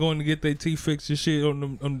motherfuckers going to get their teeth fixed and shit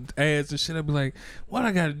on ads and shit. I be like, what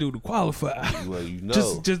I got to do to qualify? Well, you know,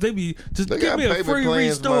 Just They give got me a payment free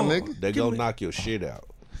plans, my restore. nigga. they gonna knock your shit out.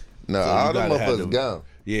 no, So you all them gotta have motherfuckers them- gone.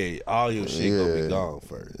 Yeah, all your shit gonna Yeah. be gone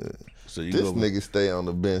first. So you This gonna, nigga stay on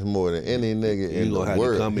the bench more than any nigga in gonna the have to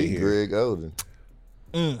world. come in He here. Greg Oden.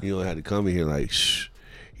 you don't have to come in here like, shh,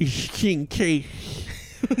 he's King K.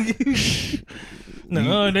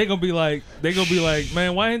 No, they gonna be like,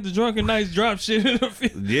 man, why ain't the drunken knights drop shit in the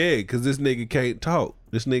field? Yeah, because this nigga can't talk.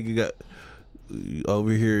 This nigga got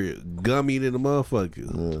over here gummy than a motherfucker.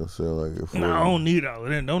 Yeah, sound like a No, I don't need all of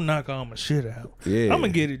that. Don't knock all my shit out. Yeah. I'm gonna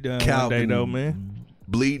get it done one Calvin day though, man.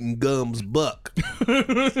 Bleeding gums buck.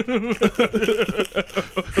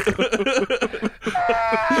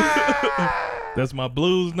 That's my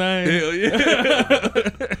blues name. Hell yeah.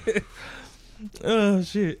 Oh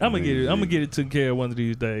shit. I'm gonna get it. I'm gonna get it taken care of one of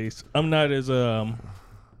these days. I'm not as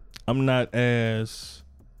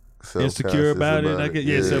insecure about it. I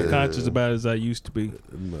get self-conscious about it as I used to be.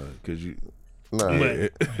 Nah, cause you. Nah,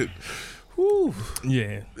 But Whew.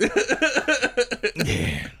 yeah.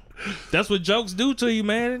 Yeah. That's what jokes do to you,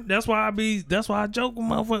 man. That's why I joke with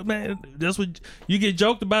motherfuckers, man. That's what you get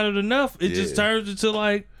joked about it enough. It just turns into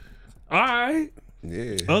like, all right,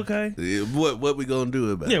 Yeah. okay. Yeah, what we gonna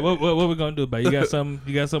do about Yeah, it? what we gonna do about it? You got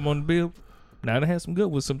something on the bill? Now I had some good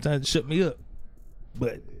ones sometimes to shut me up.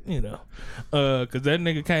 But, cause that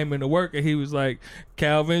nigga came into work and he was like,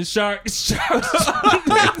 Calvin Sharks.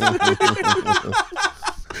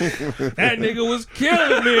 That nigga was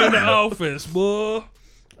killing me in the office, boy.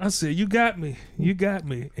 I said, you got me. And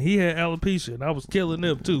he had alopecia, and I was killing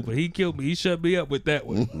him too, but he killed me. He shut me up with that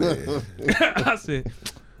one. I said,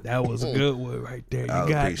 that was a good one right there. You got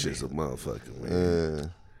me. Alopecia's a motherfucker,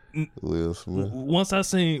 man. Will Smith. Once I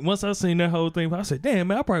seen that whole thing, I said, damn,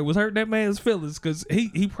 man, I probably was hurting that man's feelings because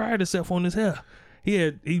he prided himself on his hair.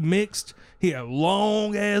 He mixed. He had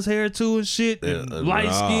long ass hair too and shit, and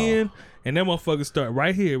light skin. And that motherfucker started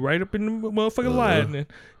right here, right up in the motherfucking line. And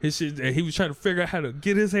his shit, and he was trying to figure out how to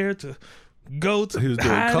get his hair to go to. He was doing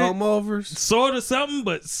hide it. comb overs. Sort of something,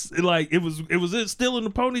 but like it was still in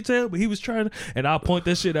the ponytail, but he was trying to, and I'll point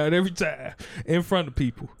that shit out every time in front of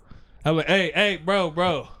people. I'm like, hey,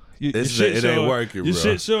 bro. Your shit it ain't working, Your bro.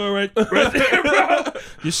 shit showing right there, bro.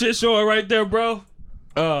 Your shit showing right there, bro.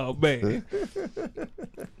 Oh, man.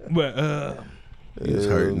 But, He's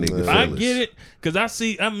hurting nigga I feelings. get it,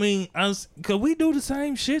 cause cause we do the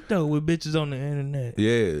same shit though with bitches on the internet.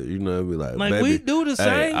 Yeah, be like, Like, baby, we do the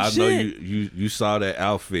same I know shit. you saw that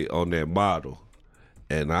outfit on that model,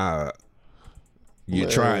 and you're Man.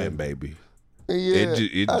 trying, baby. Yeah,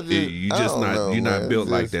 You're not built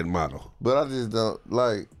like that model. But I just don't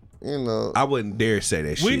like, I wouldn't dare say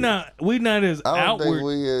that We shit. not as I don't outward. think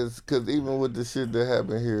we as, cause even with the shit that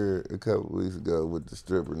happened here a couple weeks ago with the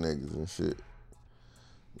stripper niggas and shit.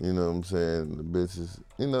 You know what I'm saying? The bitches,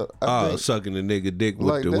 I think, sucking the nigga dick with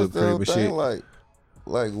like the that's whipped the cream whole and thing. shit.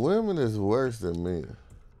 Like women is worse than men.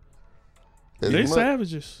 They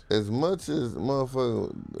savages. As much as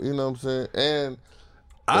motherfucker, you know what I'm saying? And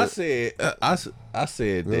I said Go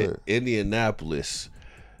that ahead. Indianapolis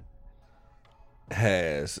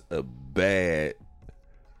has a bad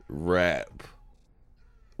rap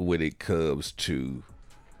when it comes to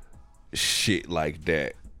shit like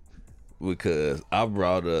that, because I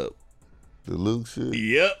brought up. the Luke shit.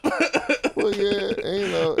 Yep. Well, yeah,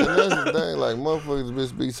 and that's the thing. Like, motherfuckers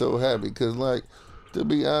just be so happy. Because, like, to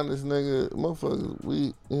be honest, nigga, motherfuckers,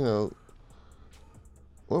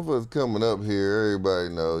 motherfuckers coming up here, everybody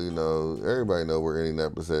know where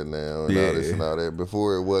Indianapolis at now and all this and all that.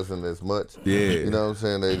 Before it wasn't as much. Yeah. You know what I'm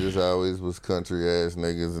saying? They just always was country ass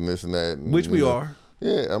niggas and this and that. And, Which we are.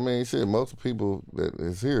 Yeah, I mean, shit, most people that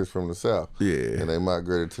is here is from the South. Yeah. And they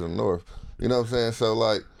migrated to the North. You know what I'm saying? So,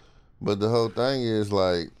 like, but the whole thing is,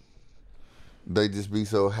 like, they just be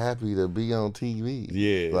so happy to be on TV.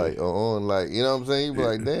 Yeah. Like, on, like, you know what I'm saying? You be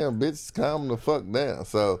like, damn, bitch, calm the fuck down.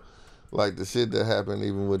 So, like, the shit that happened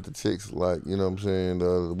even with the chicks, like, you know what I'm saying, the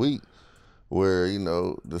other week, where, you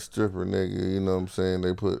know, the stripper nigga, you know what I'm saying,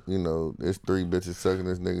 they put, you know, it's 3 bitches sucking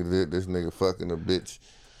this nigga, this nigga fucking a bitch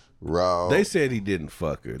raw. They said he didn't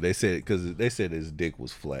fuck her. They said because they said his dick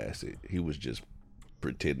was flaccid. He was just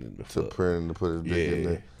pretending to fuck. Pretending to put his dick in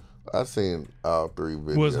there. I seen all 3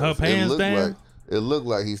 videos. Was her pants down? It looked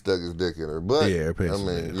like he stuck his dick in her, but Yeah, her pants I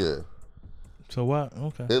was mean, down. yeah, So what?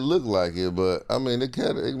 Okay. it looked like it, but I mean, it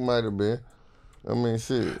might have been. I mean,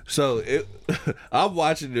 shit. So I'm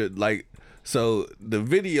watching it like. So the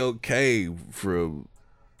video came from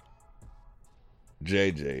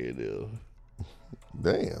JJ and them.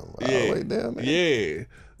 Damn, all the way down there. Yeah,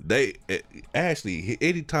 they actually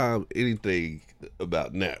anytime anything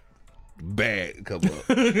about Nap bad come up,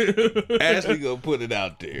 Ashley gonna put it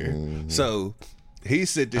out there. Mm-hmm. So he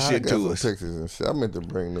sent the I shit got to some us. pictures and shit. I meant to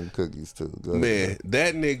bring them cookies too. Go Man, ahead.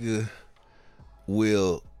 that nigga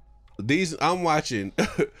will. I'm watching.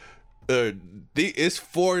 It's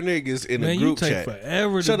 4 niggas in Man, the you group take chat.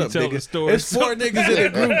 forever Shut to up, tell the nigga. story. It's 4 niggas in the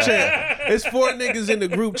group chat. It's 4 niggas in the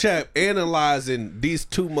group chat analyzing these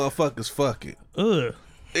 2 motherfuckers fucking. Ugh.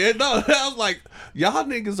 And no, I was like, y'all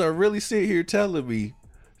niggas are really sitting here telling me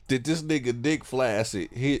that this nigga dick flaccid.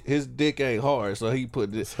 His dick ain't hard, so he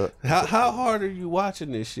put this. How hard are you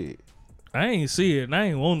watching this shit? I ain't see it, and I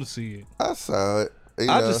ain't want to see it. I saw it. You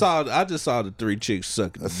I know. just saw the 3 chicks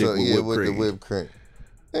sucking the dick So, with yeah, whipped with cream. the whipped cream.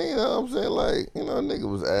 And, you know what I'm saying? Like, you know, nigga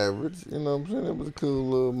was average. You know what I'm saying? It was a cool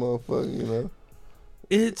little motherfucker, you know.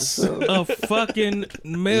 It's a fucking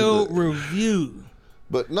male review.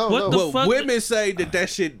 But no, What no. the But fuck? women say that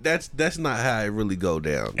shit that's not how it really go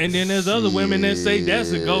down. And then there's other women that say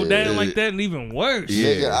that's a go down Shit. like that and even worse.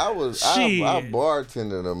 Nigga, Yeah. I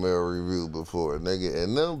bartended a male review before, nigga,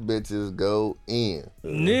 and them bitches go in.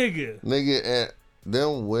 Nigga. Nigga, and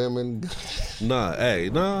them women. Nah,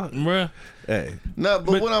 Bruh. hey. No,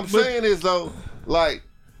 but what I'm but- saying is though, like,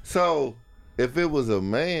 so if it was a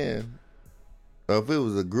man, or if it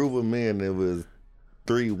was a group of men, it was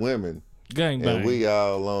 3 women, Gang and bang. we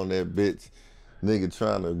all on that bitch, nigga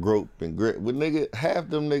trying to grope and grip. Well, nigga, half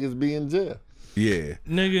them niggas be in jail. Yeah.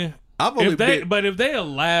 Nigga. I've only been. But if they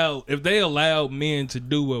allow men to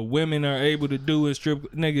do what women are able to do in strip,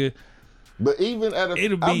 nigga, But even at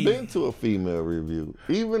It'll be- I've been to a female review.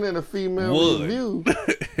 Even in a female Would. review,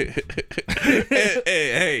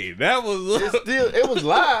 hey, that was it was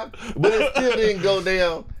live, but it still didn't go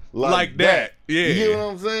down like that. Yeah. You know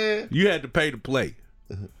what I'm saying? You had to pay to play.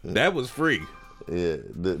 That was free. Yeah,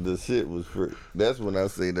 the shit was free. That's when I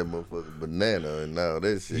seen that motherfucking banana and now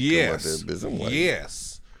that shit Yes. come out that bitch. I'm like,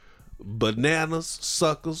 Yes. Bananas,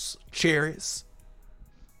 suckers, cherries.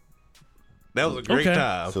 That was a great Okay.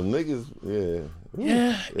 time. some niggas, yeah.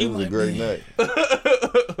 yeah, It was a great night.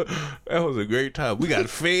 That was a great time. We got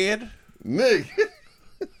fed. Nigga.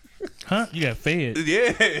 huh? You got fed.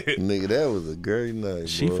 Yeah. Nigga, that was a great night.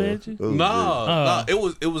 She boy. fed you? It was No,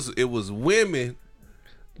 it was women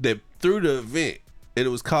that threw the event, and it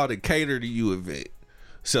was called a cater to you event.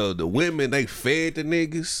 So the women, they fed the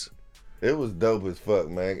niggas. It was dope as fuck,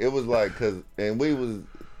 man. It was like, and we was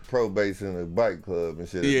pro base in a bike club and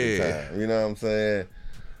shit at Yeah. the time. You know what I'm saying?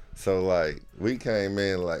 So like, we came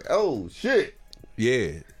in like, oh shit,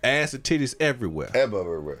 Yeah, ass and titties everywhere.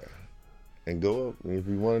 everywhere, and go up. If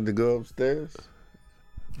you wanted to go upstairs,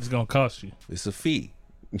 It's gonna cost you, It's a fee.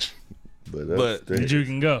 but But upstairs, but you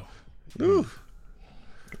can go. oof.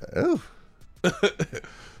 Ooh.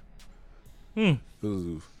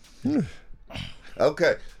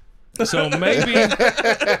 Okay, So maybe,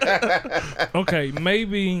 okay,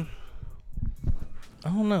 maybe, I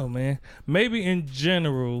don't know, man. Maybe in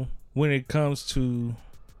general, when it comes to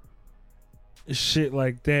shit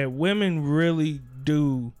like that, women really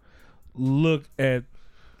do look at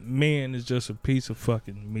men as just a piece of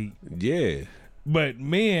fucking meat. Yeah. But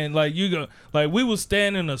men, like we was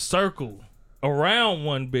standing in a circle around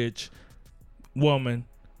one bitch woman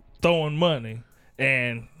throwing money,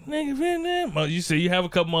 and nigga, you see, you have a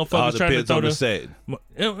couple All motherfuckers trying to depends throw on the the setting.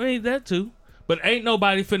 It ain't that too. But ain't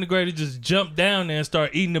nobody finna go to just jump down there and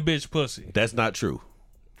start eating the bitch pussy. That's not true.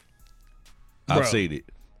 Bro. I've seen it.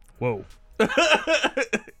 Whoa.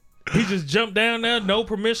 He just jumped down there, no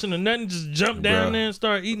permission or nothing, just jumped down Bruh. there and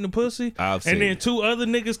started eating the pussy. I've seen and then it. 2 other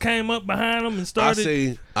niggas came up behind him and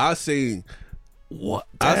started I seen what?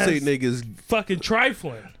 I seen That's niggas. fucking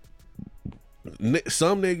trifling.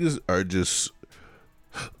 Some niggas are just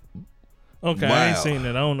Okay, wow. I ain't seen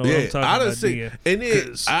that. I don't know what I'm talking I done about. seen, then. and then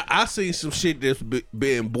 'Cause- I seen some shit that's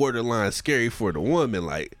been borderline scary for the woman.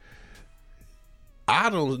 Like, I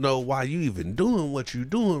don't know why you even doing what you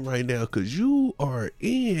doing right now, because you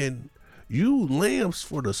lambs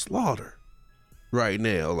for the slaughter right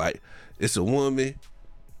now. Like, it's a woman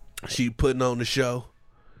she putting on the show,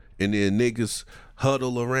 and then niggas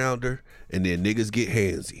huddle around her, and then niggas get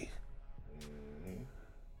handsy.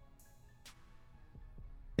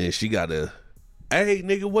 And she gotta, hey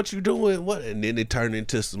nigga, what you doing? What? And then it turned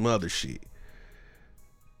into some other shit.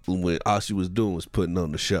 When all she was doing was putting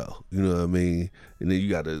on the show. You know what I mean? And then you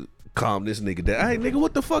gotta calm this nigga down. Hey nigga,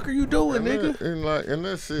 what the fuck are you doing, nigga? And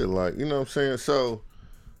that's it. Like, you know what I'm saying? So,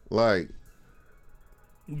 like,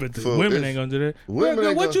 but the women ain't gonna do that.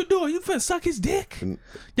 Women What you doing? You finna suck his dick?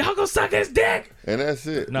 Y'all gonna suck his dick? And that's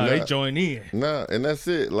it. No, they join in. Nah, and that's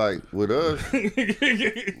it. Like with us,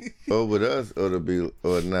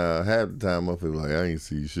 or now half the time I feel like I ain't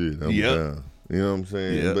see shit. I'm down. You know what I'm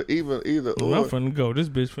saying? Yep. But either or, I'm finna go. This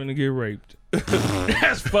bitch finna get raped.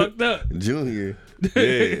 That's fucked up. Junior.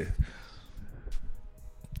 Yeah.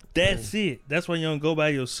 That's it. That's why you don't go by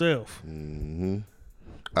yourself. Mm-hmm.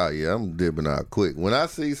 Oh yeah, I'm dipping out quick. When I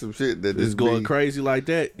see some shit that It's going crazy like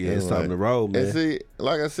that, yeah, it's time to roll, man. And see,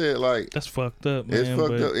 like I said, like That's fucked up, man. it's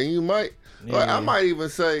fucked up. And you might, like, I might even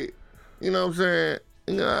say, you know what I'm saying?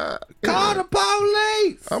 You know, Call the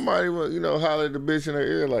police. I might even, holler at the bitch in her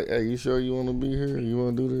ear like, hey, you sure you want to be here? You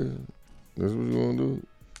want to do this? That's what you want to do?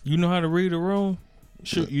 You know how to read a room?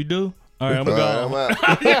 Shoot, you do? All right, I'm All gonna right, go.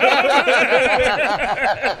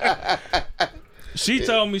 I'm out. She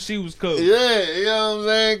told me she was cool. Yeah, you know what I'm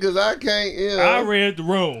saying? Because I can't, I read the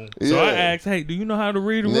room. So I Yeah. asked, hey, do you know how to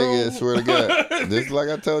read a room? Nigga, I swear to God. Just like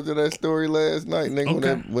I told you that story last night, nigga,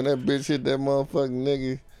 Okay. when that bitch hit that motherfucking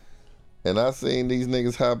nigga, and I seen these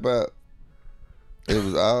niggas hop out, it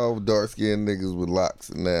was all dark-skinned niggas with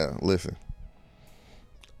locks. Now, listen,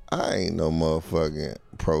 I ain't no motherfucking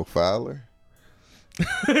profiler.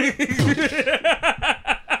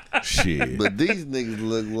 Shit. But these niggas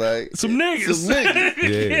look like Some niggas. Some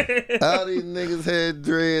niggas. Yeah. All these niggas had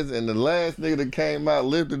dreads, and the last nigga that came out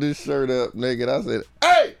lifted his shirt up, nigga. And I said,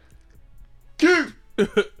 hey, Q,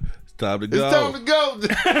 It's time to go. it's time to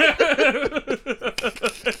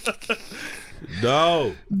go.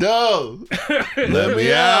 No. Dog, Let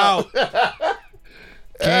me out.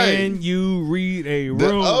 Hey, Can you read a the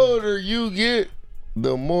room? older you get,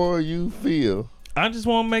 the more you feel. I just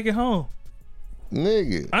want to make it home.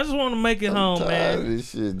 Nigga, I just want to make it I'm home, tired of man. this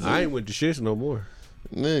shit, G. I ain't with the shits no more.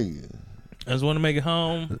 Nigga. I just want to make it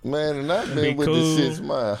home. Man, and I've Be been with cool. this shit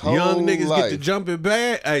my whole Young niggas life. get to jumping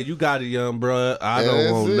bad. Hey, you got it, young bro. I Yeah, don't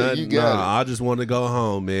that's want it. nothing. You got Nah, I just want to go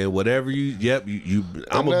home, man. Whatever you. Yep, you.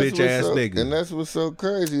 I'm a And bitch that's ass what's nigga. And that's what's so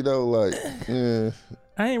crazy though. Like, yeah.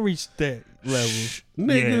 I ain't reached that level.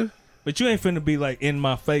 Nigga. yet. But you ain't finna be like in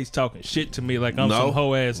my face talking shit to me like I'm No. some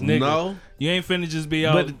hoe ass nigga. No. You ain't finna just be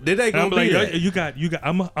all. But it ain't I'm gonna be like, that. you got.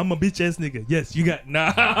 I'm a bitch ass nigga. Yes, you got.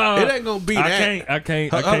 Nah. It ain't gonna be I that. I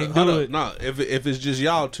can't Hold do up. it. No, if it's just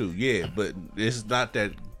y'all two, yeah. But it's not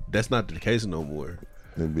that. That's not the case no more.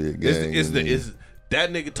 It'd be a gang. It's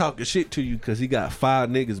that nigga talking shit to you because he got 5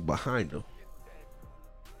 niggas behind him.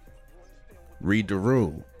 Read the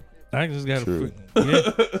room. I just gotta. True.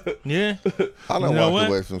 Yeah. I done You know walked what?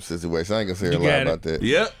 away from situations. I ain't gonna say a You lot got it. about that.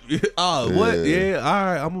 Yep. Oh, what? Yeah. Yeah. All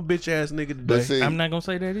right. I'm a bitch ass nigga today. But see, I'm not gonna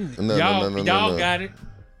say that either. No, y'all, no. y'all got it.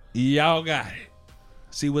 Y'all got it.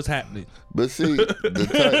 See what's happening. but see,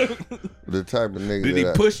 the type of nigga Did he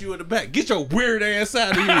that push you in the back? Get your weird ass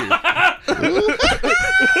out of here.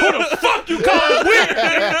 Fuck you calling weird,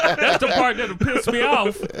 nigga. That's the part that'll piss me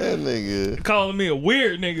off. that nigga, Calling me a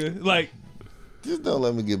weird nigga. Like, just don't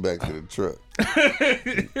let me get back to the truck.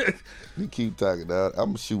 You keep talking out.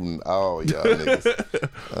 I'm shooting all y'all niggas.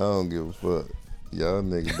 I don't give a fuck. Y'all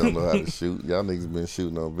niggas don't know how to shoot. Y'all niggas been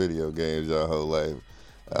shooting on video games y'all whole life.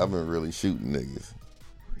 I've been really shooting niggas.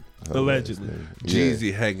 allegedly.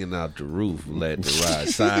 Jeezy hanging out the roof, letting it ride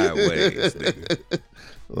sideways. Nigga.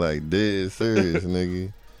 Like dead serious,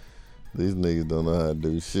 nigga. These niggas don't know how to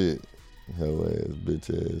do shit. Hell ass, bitch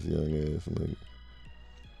ass, young ass nigga.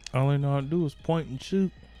 All they know how to do is point and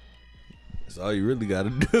shoot. That's all you really got to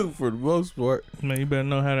do for the most part. Man, you better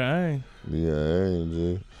know how to aim. Yeah, I ain't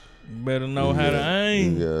G. You better know how to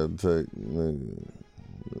aim. You gotta take, nigga.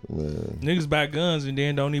 Man. Niggas buy guns and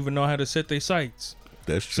then don't even know how to set their sights.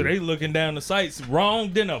 That's So true. they looking down the sights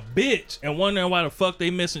wrong than a bitch and wondering why the fuck they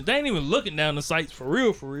missing. They ain't even looking down the sights for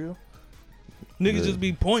real, for real. Niggas Yeah. just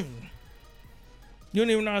be pointing. You don't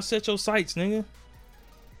even know how to set your sights, nigga.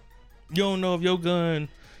 You don't know if your gun,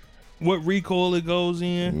 what recoil it goes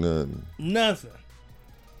in. Nothing. Nothing.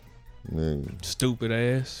 Nigga. Stupid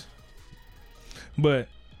ass. But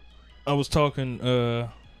I was talking, who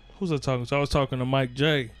was I talking to? I was talking to Mike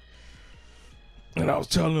J. And I was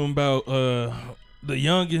telling him about the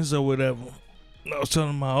youngins or whatever. And I was telling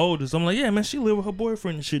him my oldest. I'm like, yeah, man, she live with her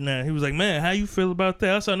boyfriend and shit now. He was like, man, how you feel about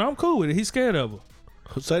that? I said, no, I'm cool with it. He's scared of her.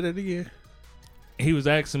 Say that again. He was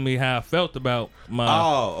asking me how I felt about my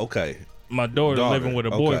Okay. my daughter living with a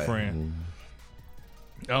okay. boyfriend.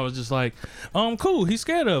 I was just like, cool. He's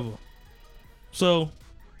scared of her, so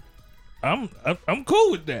I'm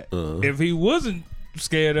cool with that. If he wasn't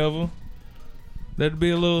scared of her, that'd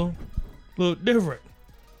be a little different.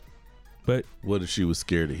 But What if she was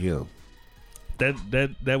scared of him?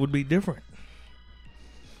 that would be different.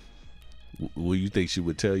 Well, you think she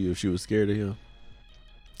would tell you if she was scared of him?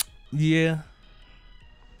 Yeah,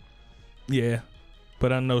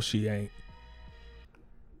 but I know she ain't.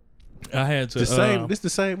 I had to. The same. This the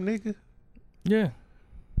same nigga. Yeah.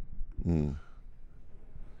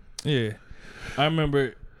 Yeah. I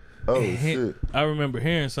remember. Oh shit! I remember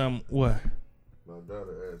hearing something. What? My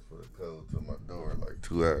daughter asked for the code to my door like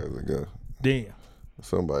 2 hours ago. Damn.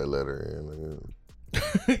 Somebody let her in.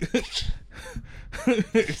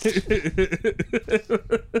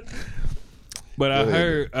 But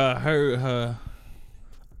I heard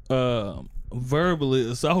her verbally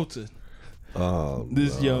assaulting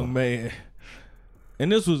this young man,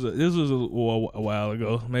 and this was a while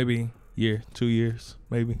ago, maybe year, 2 years,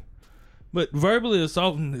 maybe. But verbally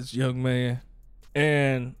assaulting this young man,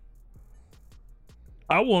 and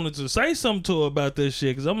I wanted to say something to her about this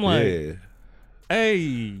shit because I'm like, Yeah.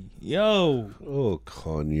 hey, yo, Oh,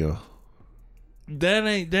 Kanye. that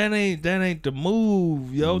ain't the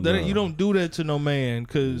move, yo. That ain't, you don't do that to no man,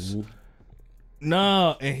 cause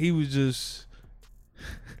nah. And he was just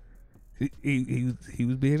he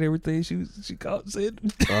was being everything she said.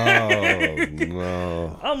 Oh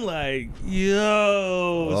no. I'm like,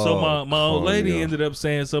 yo. So my old lady Kanye. ended up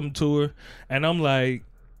saying something to her, and I'm like,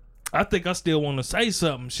 I think I still want to say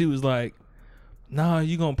something. She was like, nah,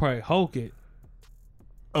 you gonna probably hulk it.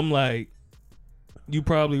 I'm like, you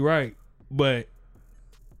probably right, but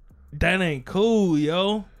that ain't cool,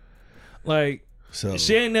 yo. Like, So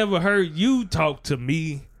she ain't never heard you talk to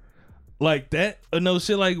me like that or no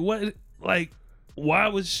shit. Like, what? Like, why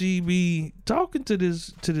would she be talking to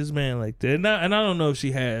this man like that? And I don't know if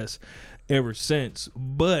she has ever since.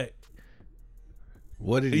 But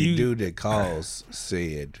what did he do that caused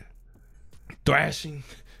said? Thrashing.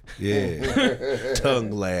 Yeah.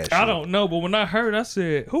 Tongue lashing. I don't know, but when I heard, I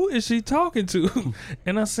said, "Who is she talking to?"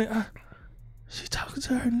 And I said, "She talking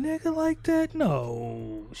to her nigga like that?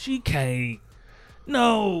 No, she can't.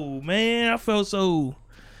 No, man, I felt so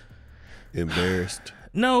Embarrassed.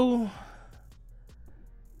 no,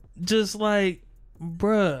 just like,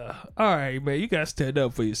 bruh. All right, man, you gotta stand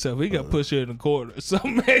up for yourself. You gotta push her in the corner or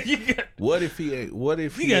something, man. You got. What if he ain't? What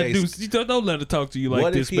if You he gotta ain't? do. You don't let her talk to you like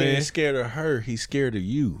What this, if he man. ain't scared of her? He's scared of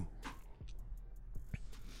you.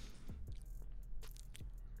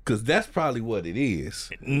 Cause that's probably what it is.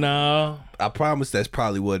 Nah, I promise that's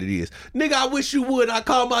probably what it is. Nigga, I wish you would. I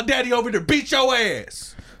call my daddy over to beat your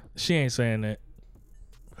ass. she ain't saying that.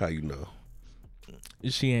 How you know?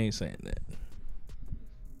 She ain't saying that.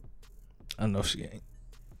 I know she ain't.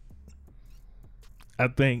 I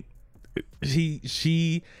think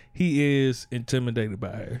he is intimidated by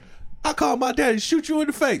her. I call my daddy, shoot you in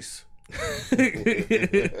the face.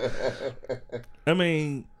 I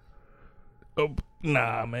mean,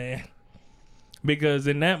 nah, man. Because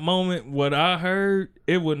in that moment, what I heard,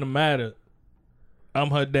 it wouldn't have mattered. I'm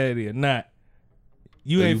her daddy or not.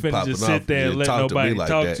 You So ain't you finna just popping sit off there and and let talk to me nobody like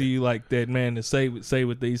talk that. to you like that, man, and say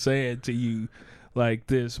what they saying to you like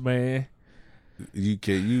this, man.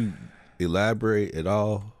 Can you elaborate at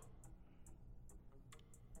all?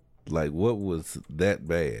 Like, what was that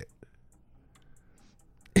bad?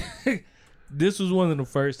 This was one of the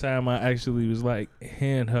first time I actually was like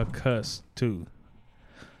hearing her cuss too.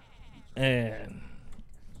 And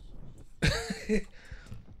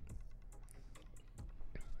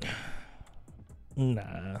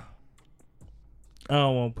nah. I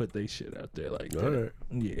don't want to put they shit out there like that. All right.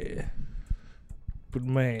 Yeah. But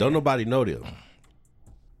man. Don't nobody know them.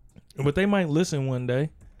 But they might listen one day.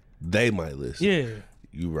 They might listen. Yeah.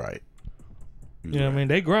 You right. You know what I mean?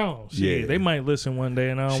 They grown. Shit, Yeah. they might listen one day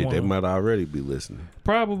and I don't Shit, want they might already be listening.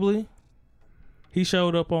 Probably. He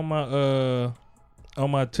showed up on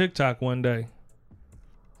my TikTok one day.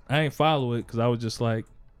 I ain't follow it because I was just like,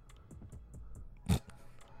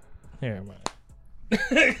 never mind.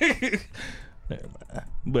 Never mind.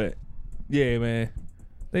 But yeah, man,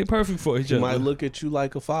 they perfect for each He other. might look at you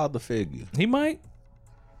like a father figure. He might.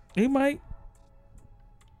 I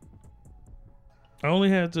only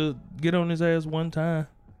had to get on his ass one time.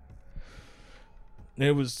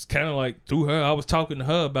 It was kind of like through her. I was talking to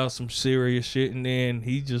her about some serious shit, and then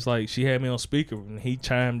he just like, she had me on speaker, and he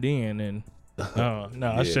chimed in, and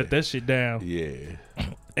I shut that shit down Yeah.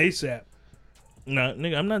 ASAP. Nah,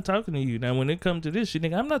 nigga, I'm not talking to you. Now, when it comes to this shit,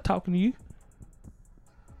 nigga, I'm not talking to you.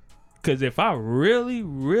 Because if I really,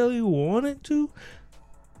 really wanted to,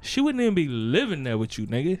 she wouldn't even be living there with you,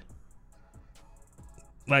 nigga.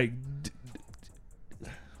 Like,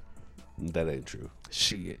 That ain't true.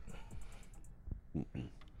 shit.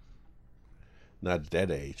 Not at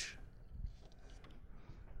that age.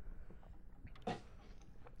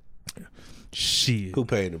 Shit. Who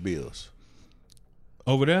paying the bills?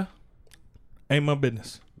 Over there? Ain't my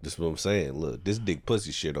business. That's what I'm saying. Look, this dick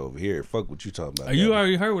pussy shit over here. Fuck what you talking about. You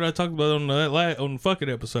already heard what I talked about on the fucking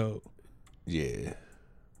episode. Yeah.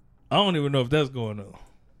 I don't even know if that's going on.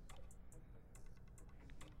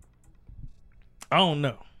 I don't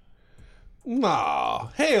know. Nah.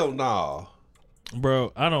 Hell nah.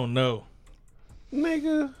 Bro, I don't know.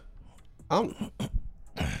 Nigga. I'm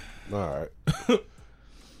all right.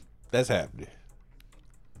 That's happening.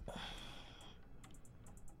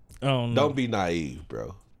 I don't know. Don't be naive,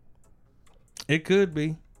 bro. It could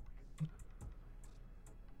be.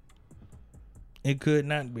 It could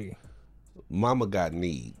not be. Mama got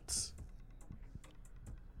needs.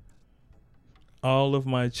 All of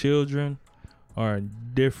my children are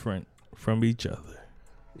different from each other.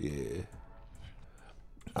 Yeah.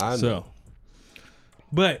 I know. So,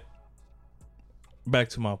 but back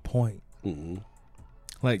to my point. Mm-hmm.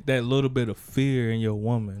 Like that little bit of fear in your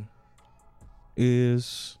woman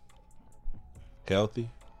is Healthy?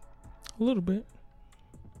 a little bit.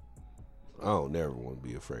 I don't never want to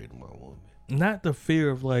be afraid of my woman. Not the fear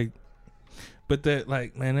of like, but that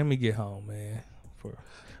like, man, let me get home, man. For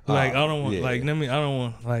like, I don't want yeah. like, let me. I don't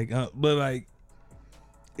want like, but like,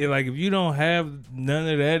 if you don't have none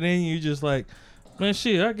of that in you, just like, man,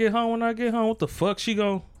 shit. I get home when I get home. What the fuck she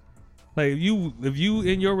gon' like? If you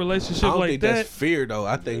in your relationship I don't like think that, that's fear though.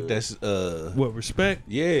 I think that's what, respect?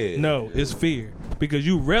 yeah. No, it's fear because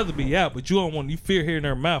you rather be out, but you don't want, you fear hearing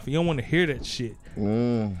her mouth. You don't want to hear that shit.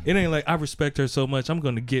 It ain't like I respect her so much I'm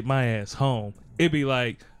gonna get my ass home. It be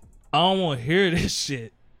like I don't want to hear this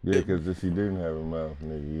shit. Yeah, because if she didn't have a mouth,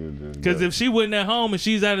 nigga, you just. Because if she wasn't at home and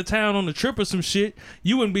she's out of town on the trip or some shit,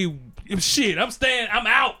 you wouldn't be shit. I'm staying. I'm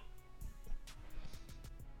out.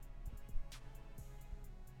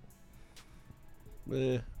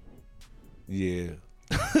 Yeah.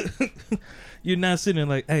 You're not sitting there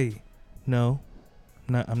like, hey, no,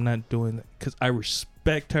 I'm not doing that because I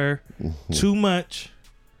respect her too much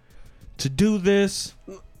to do this.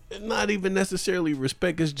 Not even necessarily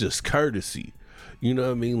respect. It's just courtesy. You know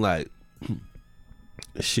what I mean? Like,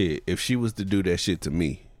 shit. If she was to do that shit to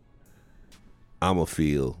me, I'ma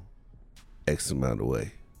feel X amount of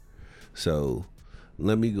way. So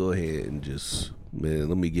let me go ahead and just, man,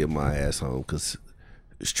 let me get my ass home because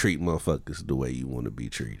it's treat motherfuckers the way you want to be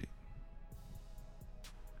treated.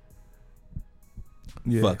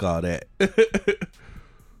 Yeah. Fuck all that.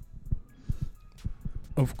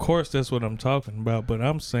 Of course, that's what I'm talking about, but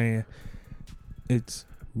I'm saying it's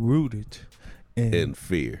rooted in And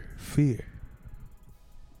fear. fear.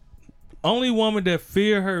 Only woman that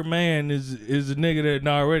fear her man is a nigga that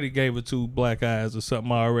already gave her 2 black eyes or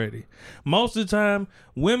something already. Most of the time,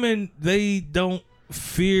 women, they don't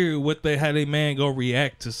fear how they man gonna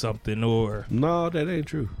react to something, or No, that ain't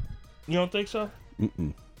true. you don't think so?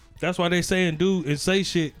 Mm-mm. That's why they say and do and say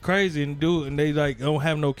shit crazy and do it, and they like don't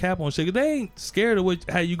have no cap on shit. 'Cause they ain't scared of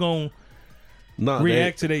how you gonna No,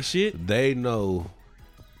 react to their shit. They know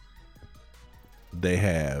they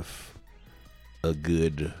have a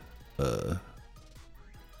good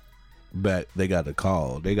back. They got a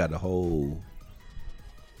call. They got a whole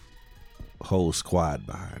squad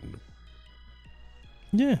behind them.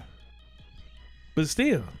 Yeah. But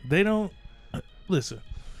still, they don't listen.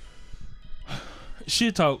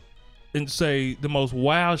 Shit talk and say the most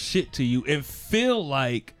wild shit to you and feel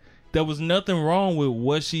like there was nothing wrong with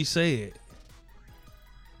what she said.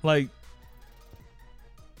 Like,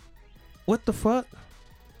 what the fuck?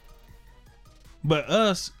 But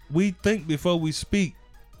us, we think before we speak.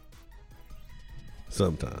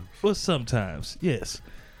 Sometimes. Well, sometimes, yes.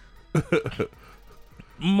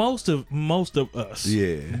 most of us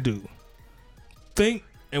do think,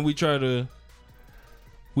 and we try to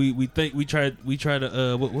we try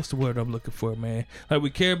to what's the word I'm looking for, man? Like we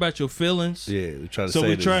care about your feelings. Yeah, we try to So say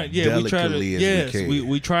we it try, as yeah, we try to, delicately as yes, we can.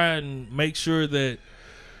 we try and make sure that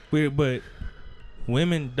but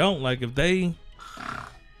women don't. Like if they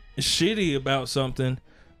shitty about something,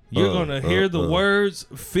 you're gonna hear the words,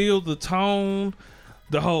 feel the tone,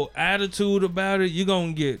 the whole attitude about it. You're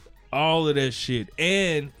gonna get all of that shit,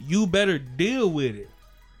 and you better deal with it.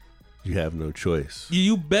 You have no choice.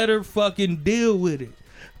 You better fucking deal with it.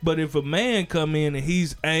 But if a man come in and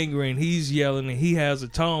he's angry and he's yelling and he has a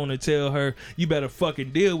tone to tell her, you better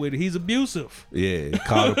fucking deal with it, he's abusive. Yeah,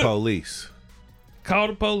 call the police. Call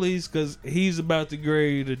the police because he's about to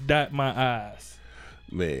grade to dot my I's.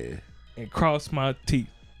 Man. And cross my teeth.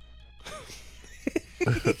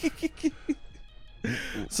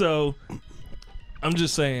 So, I'm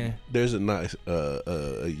just saying. There's a nice,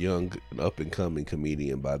 a young up and coming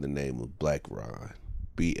comedian by the name of Black Ron,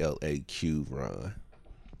 BLAQ Ron,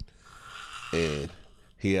 and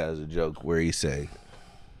he has a joke where he say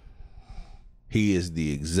he is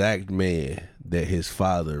the exact man that his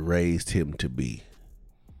father raised him to be,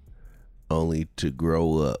 only to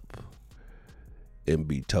grow up and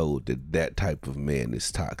be told that that type of man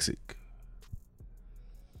is toxic.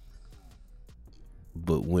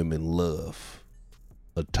 But women love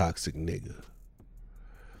a toxic nigga.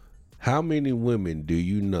 How many women do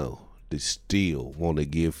you know that still want to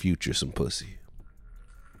give Future some pussy?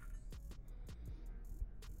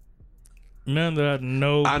 None that I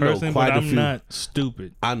know personally, but I'm not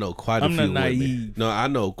stupid. I know quite a few I'm not women. naive. No, I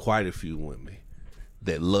know quite a few women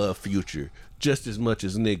that love Future just as much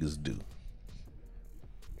as niggas do.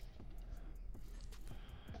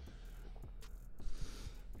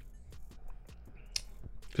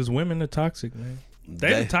 Because women are toxic, man.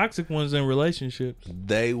 They the toxic ones in relationships.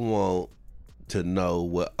 They want to know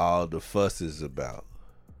what all the fuss is about.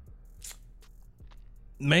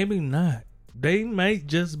 Maybe not. They might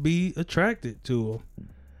just be attracted to him.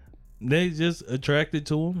 They just attracted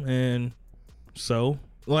to him, and so,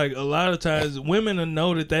 like, a lot of times women will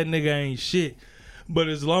know that nigga ain't shit, but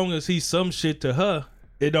as long as he's some shit to her,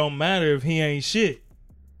 it don't matter if he ain't shit.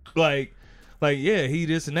 Like yeah, he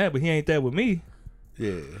this and that, but he ain't that with me.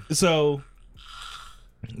 Yeah. So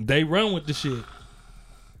they run with the shit.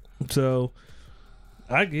 So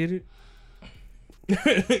I get it.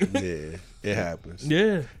 Yeah, it happens.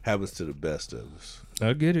 Yeah. Happens to the best of us.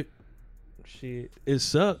 I get it. Shit. It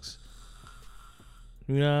sucks.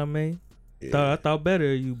 You know what I mean? Yeah. I thought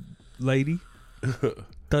better of you, lady.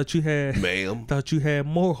 Thought you had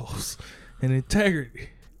morals and integrity.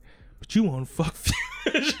 But you want to fuck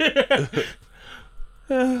Future.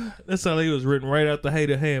 That's how he was written right out the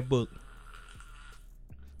Hater Handbook.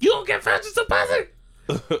 You don't get Future some pussy.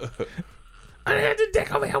 I had the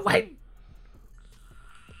dick over here waiting.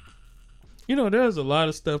 You know, there's a lot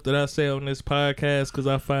of stuff that I say on this podcast because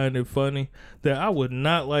I find it funny that I would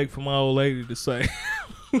not like for my old lady to say.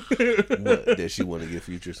 What, that she want to give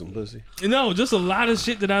Future some pussy? No, just a lot of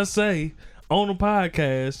shit that I say on the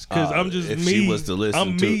podcast because I'm just if me. She was to listen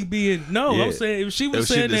I'm to me being no. Yeah. I'm saying if she was If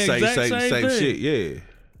she saying to the say exact same thing, shit, yeah.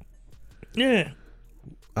 yeah.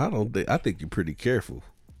 I think you're pretty careful.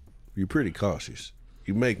 You're pretty cautious.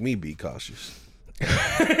 You make me be cautious.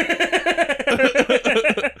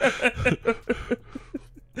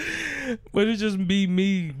 But it just be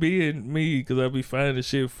me being me because I be finding the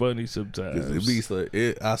shit funny sometimes. It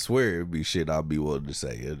be I swear it be shit I'll be wanting to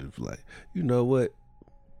say. It's like, you know what?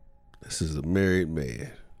 This is a married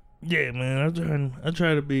man. Yeah, man. I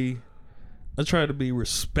try to be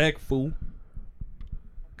respectful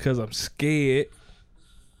because I'm scared.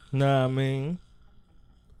 Know what I mean?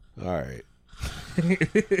 All right.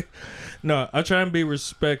 No, I try and be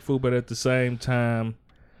respectful, but at the same time,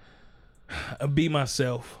 be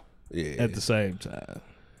myself. Yeah. At the same time,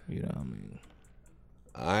 you know what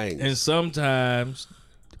I mean. And sometimes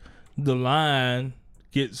the line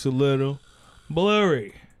gets a little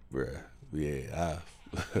blurry. Bruh. Yeah.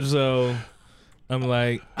 So I'm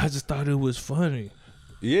like, I just thought it was funny.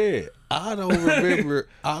 Yeah. I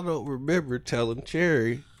don't remember telling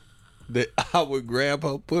Cherry that I would grab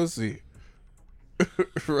her pussy.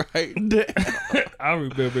 Right? I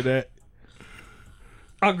remember that.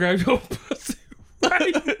 I'll grab your pussy.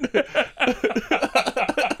 Right?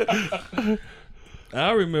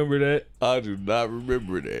 I remember that. I do not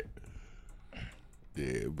remember that.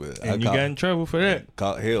 Yeah, but and you got in trouble for that.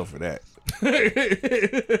 Caught hell for that.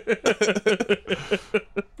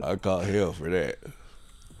 I caught hell for that.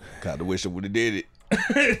 Kinda wish I would have did it.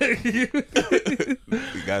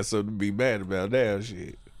 You got something to be mad about now,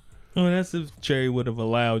 shit. Well, that's if Cherry would have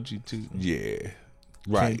allowed you to. Yeah.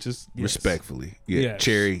 Right. Just respectfully. Yeah. Yes.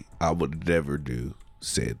 Cherry, I would never do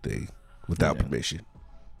said thing without permission.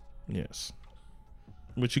 Yes.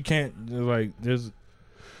 But you can't, like, it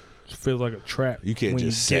feels like a trap. You can't when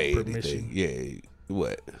just you say get permission. anything. Yeah.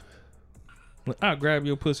 What? I'll grab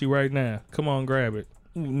your pussy right now. Come on, grab it.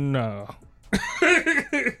 No.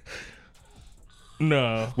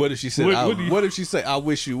 No. What if she said, what if she say, I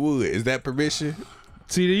wish you would? Is that permission?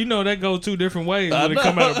 See, you know that goes two different ways when it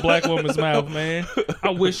come out of a black woman's mouth, man. I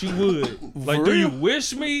wish you would. Like, do you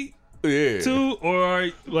wish me Yeah. too, or are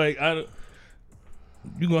you, like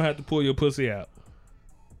you gonna have to pull your pussy out?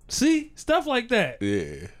 See, stuff like that.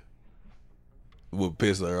 Yeah. Would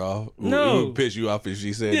piss her off. No. Would piss you off if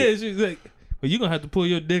she said Yeah, it. she's like, well, you gonna have to pull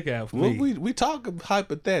your dick out for Well, me. we talking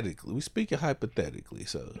hypothetically. We speaking hypothetically.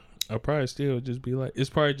 So I'll probably still just be like, it's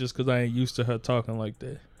probably just because I ain't used to her talking like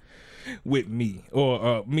that with me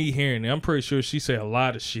or me hearing it. I'm pretty sure she said a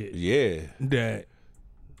lot of shit yeah. that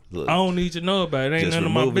Look, I don't need to know about. It ain't just none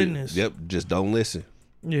of my remove it. business. Yep. Just don't listen.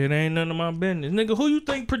 Yeah, it ain't none of my business. Nigga, who you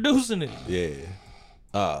think producing it? Yeah.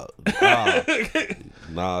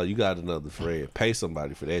 Nah, you got another friend. Pay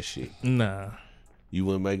somebody for that shit. Nah. You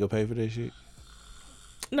wouldn't make her pay for that shit?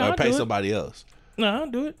 No, Or I'll pay do somebody else? it. No, I'll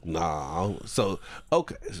do it. Nah. So,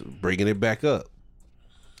 okay. So bringing it back up.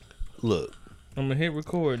 Look, I'm gonna hit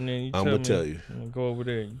record and then you I'm tell me. gonna tell you. I'm gonna go over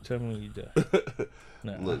there and you tell me when you done.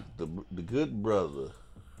 Nah. Look, the good brother.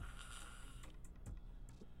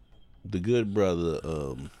 The good brother,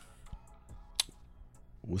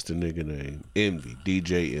 what's the nigga name? Envy,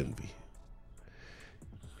 DJ Envy.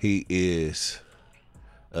 He is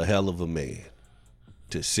a hell of a man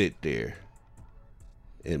to sit there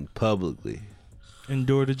and publicly,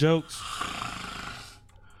 Endure the jokes.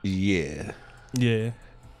 yeah, Yeah.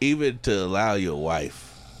 even to allow your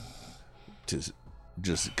wife to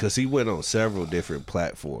just, because he went on several different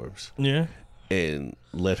platforms Yeah. and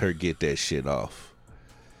let her get that shit off.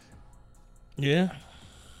 Yeah.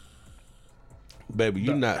 Baby,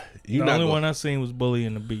 you not The not only gonna, one I seen was Bully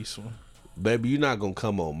and the Beast one. baby, you're not gonna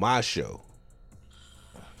come on my show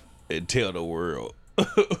and tell the world.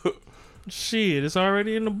 Shit, it's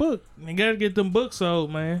already in the book. You gotta get them books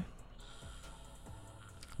sold, man.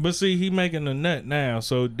 But see, he making a nut now,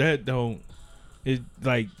 so that don't. It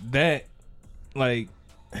like that, like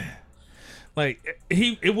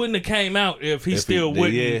it wouldn't have came out if he If still he-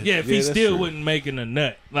 wouldn't. yeah, Yeah, if yeah, he that's still true. wasn't making a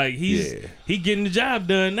nut. Like he Yeah. getting the job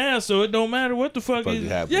done now, so it don't matter what the fuck Fucking is.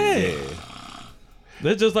 happen. Yeah.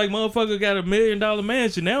 That's just like motherfucker got $1 million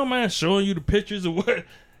mansion. They don't mind showing you the pictures of what.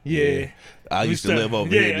 Yeah. I used to live over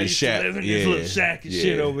here in I this used to shack. live in Yeah, this little shack and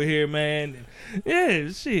shit yeah. over here, man. Yeah,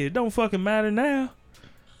 shit, it don't fucking matter now.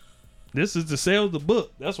 This is to sell the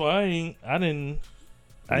book. That's why I didn't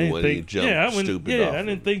wouldn't think. jump Yeah, I wouldn't. stupid Yeah, off I of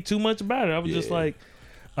didn't it. think too much about it. I was just Yeah.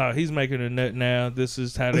 like, he's making a nut now. This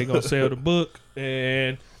is how they gonna sell the book.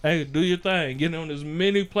 And hey, do your thing. Get on as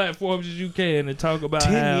many platforms as you can and talk about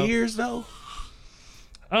 10 how. years though?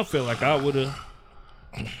 I feel like I would have.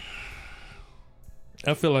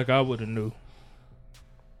 I feel like I would have knew.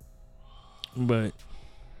 But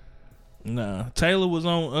nah, Taylor was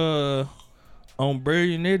on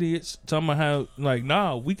Brilliant Idiots talking about how like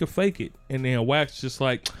nah, we could fake it, and then Wax just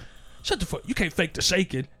like, shut the fuck, you can't fake the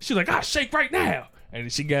shaking. She's like, I'll shake right now, and then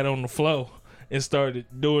she got on the floor and started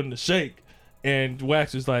doing the shake, and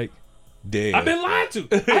Wax was like, Damn. I've been lied to.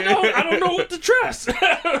 I don't know what to trust.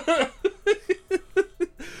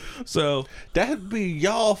 So That'd be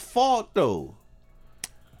y'all fault though.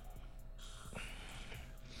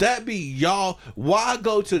 That'd be y'all. Why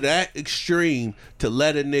go to that extreme to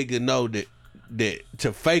let a nigga know that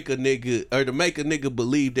to fake a nigga or to make a nigga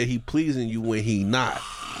believe that he pleasing you when he not?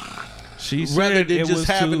 she said Rather than it just was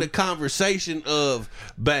having to- a conversation of,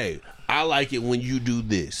 babe, I like it when you do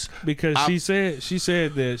this. because she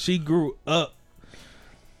said that she grew up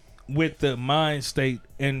with the mind state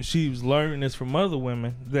and she was learning this from other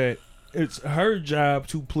women that it's her job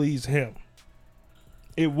to please him.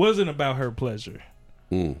 It wasn't about her pleasure.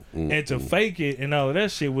 And to fake it and all of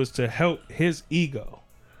that shit was to help his ego.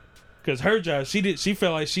 Cause her job, she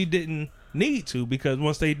felt like she didn't need to, because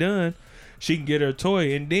once they done, she can get her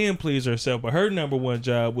toy and then please herself. But her number one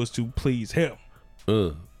job was to please him.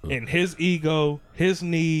 And his ego, his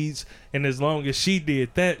needs, and as long as she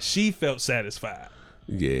did that, she felt satisfied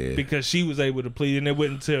Yeah. because she was able to please. And it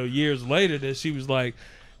wasn't until years later that she was like,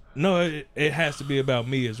 no, it has to be about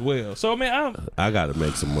me as well. So I mean, I gotta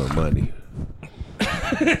make some more money.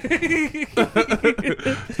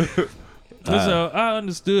 so I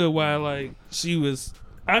understood why, like, she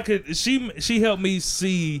helped me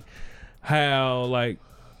see how, like,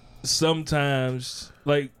 sometimes,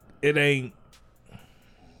 like, it ain't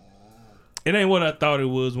what I thought it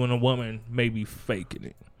was when a woman may be faking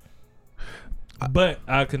it. But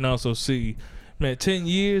I can also see, man, 10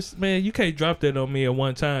 years, man, you can't drop that on me at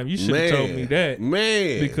one time. You should have told me that.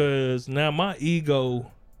 Man. Because now my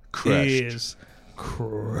ego is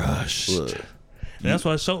crushed. Look, And that's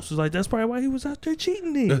why Schultz was like, that's probably why he was out there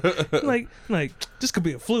cheating then. like, this could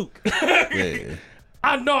be a fluke. man.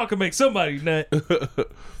 I know I can make somebody nut.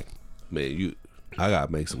 Man, I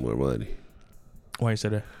gotta make some more money. Why you say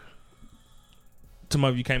that?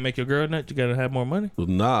 Tomorrow you can't make your girl nut, you gotta have more money.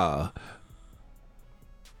 Nah.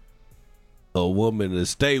 A woman to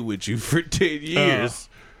stay with you for 10 years.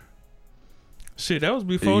 Shit, that was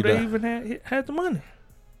before they know. even had the money.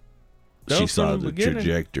 That She was from saw the beginning.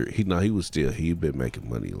 trajectory. He'd been making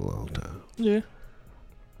money a long time. Yeah.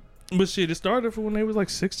 But shit, it started from when they was like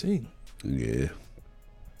 16. Yeah.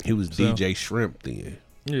 He was So- DJ Shrimp then.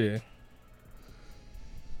 Yeah.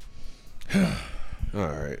 All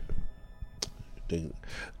right.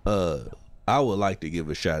 I would like to give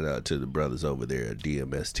a shout out to the brothers over there at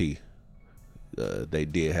DMST. They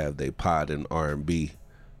did have their pod and R&B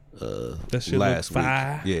That shit last look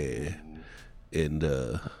fire. week. Yeah.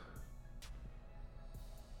 And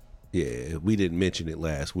yeah, we didn't mention it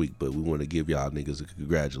last week, but we want to give y'all niggas a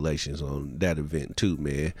congratulations on that event too,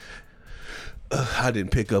 man. I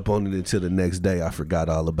didn't pick up on it until the next day. I forgot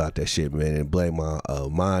all about that shit, man. And blame my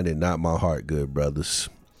mind and not my heart, good brothers.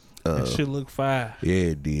 That shit look fire.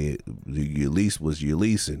 Yeah, it did. Your lease was your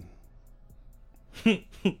leasing.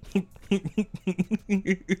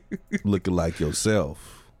 Looking like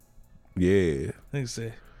yourself. Yeah. Nigga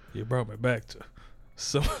said, you brought me back to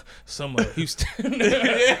some of Houston.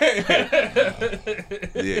 Yeah.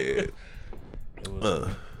 It was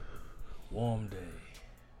a warm day.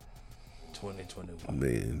 2021.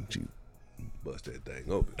 Man, you bust that thing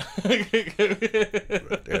open. Right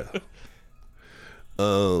there.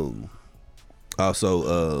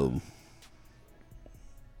 Also,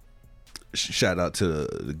 shout out to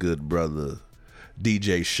the good brother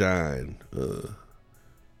DJ Shine,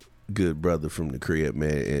 good brother from the crib,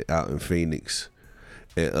 man, out in Phoenix.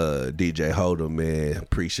 And DJ Hold'em, man,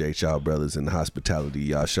 appreciate y'all brothers and the hospitality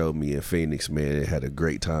y'all showed me in Phoenix, man. I had a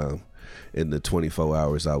great time in the 24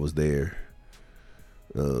 hours I was there.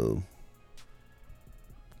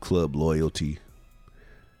 Club Loyalty,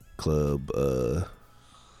 Club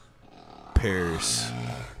Paris,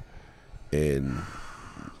 and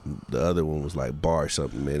the other one was like bar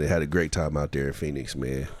something, man. They had a great time out there in Phoenix,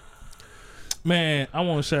 man. Man, I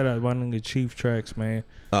want to shout out my nigga Chief Tracks, man.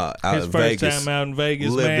 Out His in first Vegas, time out in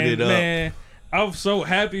Vegas, living man. it up. Man, I was so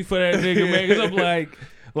happy for that nigga, man. Because I'm like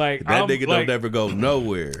that I'm nigga like, don't ever go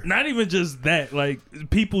nowhere. Not even just that, like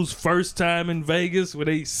people's first time in Vegas where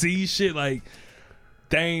they see shit like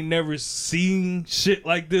they ain't never seen shit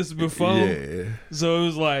like this before. Yeah. So it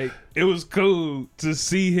was like it was cool to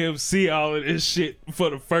see him see all of this shit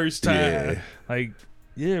for the first time. Yeah. Like,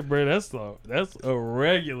 yeah, bro, that's a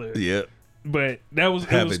regular. Yep. But that was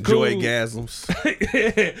Having it was cool. joygasms.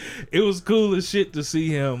 It was cool as shit to see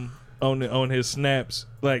him on his snaps,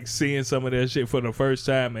 like seeing some of that shit for the first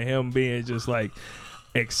time, and him being just like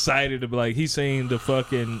excited to be like he seen the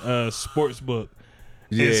fucking sports book.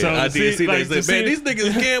 Yeah, And so I to did see like, that. to see- Man, these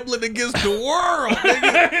niggas gambling against the world,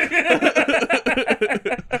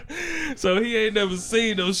 nigga. So he ain't never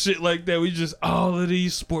seen no shit like that. We just all of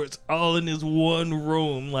these sports all in this one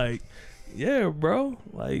room. Like, yeah, bro.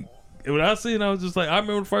 Like when I seen it, I was just like, I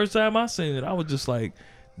remember the first time I seen it, I was just like,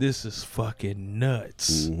 this is fucking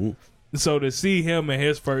nuts. Mm-hmm. So to see him in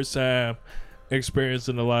his first time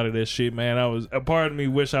experiencing a lot of that shit, man, a part of me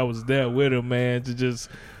wish I was there with him, man, to just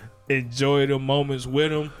enjoy the moments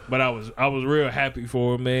with him. But I was real happy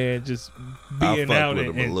for him, man, just I being fucked out with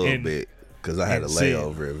him a little and bit because I had a and seeing.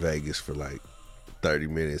 layover in Vegas for like 30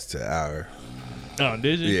 minutes to an hour. Oh,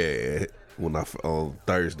 did you? Yeah, on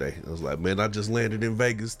Thursday, I was like, man, I just landed in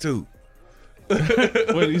Vegas too.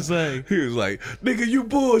 What'd he say? He was like, nigga, you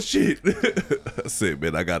bullshit. I said,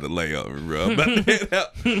 man, I got a layover, bro. I'm about to head out.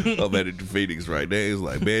 I'm at the Phoenix right now. He's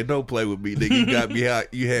like, man, don't play with me, nigga. You got me hype.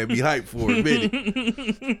 You had me hyped for a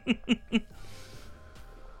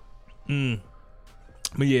minute.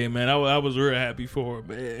 But yeah, man, I was real happy for him,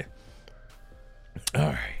 man. All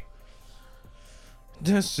right.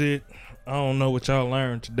 That's it. I don't know what y'all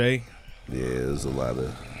learned today. Yeah, there's a lot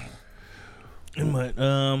of... But,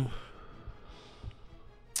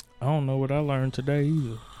 I don't know what I learned today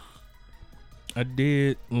either. I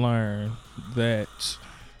did learn that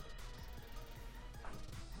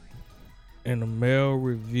in a male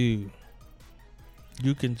review,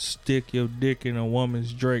 you can stick your dick in a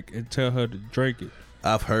woman's drink and tell her to drink it,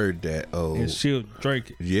 I've heard that. Oh, and she'll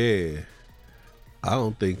drink it. yeah. I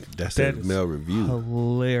don't think that's That a is male review.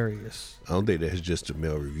 Hilarious. I don't think that's just a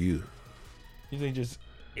male review. You think just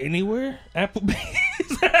anywhere?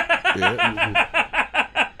 Applebee's? Yeah.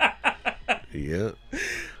 Yeah.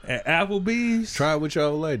 At Applebee's? Try it with your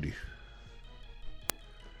old lady.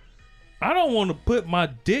 I don't want to put my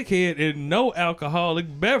dickhead in no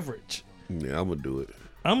alcoholic beverage. Yeah, I'm gonna do it.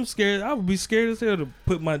 I'm scared. I would be scared as hell to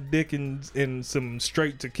put my dick in some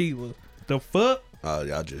straight tequila. The fuck?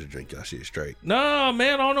 Y'all just drink y'all shit straight. Nah,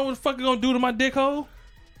 man, I don't know what the fuck you gonna do to my dick hole.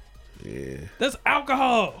 Yeah. That's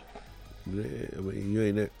alcohol. Yeah, I mean, you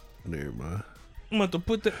ain't never. Never mind. I'm about to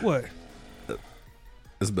put that what? I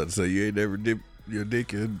was about to say you ain't never dipped your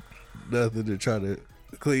dick in nothing to try to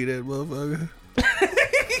clean that motherfucker.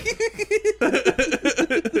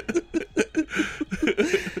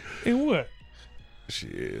 In what?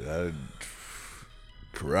 Shit,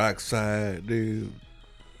 peroxide, dude.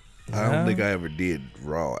 I don't think I ever did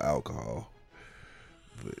raw alcohol,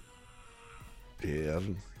 but yeah,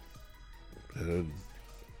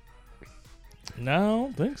 No, I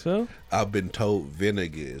don't think so. I've been told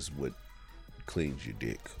vinegar is what cleans your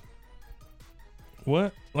dick.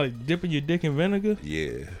 What? Like dipping your dick in vinegar?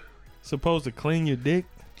 Yeah, Supposed to clean your dick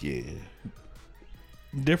yeah,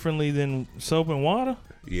 differently than soap and water?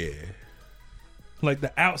 yeah. Like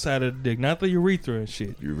the outside of the dick, not the urethra and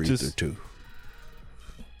shit. Urethra Just- too.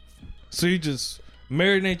 So you just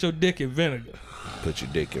marinate your dick in vinegar. Put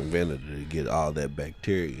your dick in vinegar to get all that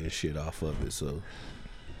bacteria and shit off of it, so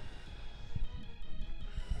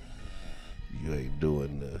you ain't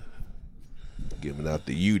doing the giving out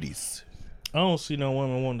the uties. I don't see no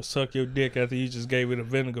woman wanting to suck your dick after you just gave it a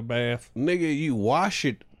vinegar bath. Nigga, you wash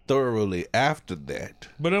it thoroughly after that.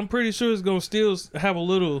 But I'm pretty sure it's gonna still have a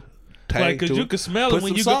little, Tang like, cause to you it. can smell Put it when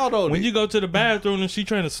some you salt go on when it. you go to the bathroom and she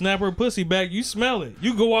trying to snap her pussy back. You smell it.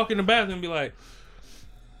 You go walk in the bathroom and be like,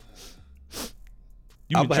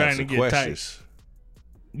 you been trying to get tight.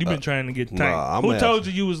 You been trying to get tight. nah, I'm Who gonna told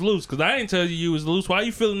you was loose? Cause I ain't tell you was loose. Why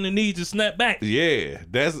you feeling the need to snap back? Yeah,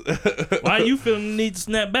 that's. Why you feeling the need to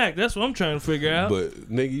snap back? That's what I'm trying to figure out. But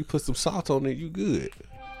nigga, you put some salt on it, you good.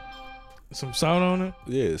 Some salt on it,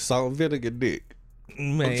 Yeah, salt and vinegar dick.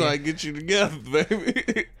 man. I'm trying to get you together,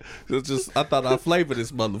 baby. It's just I thought I'd flavor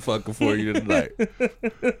this motherfucker for you tonight.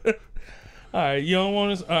 All right, you don't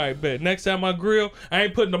want us? All right, bet. Next time I grill, I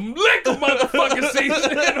ain't putting the lick of motherfucking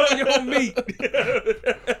seasoning on your meat.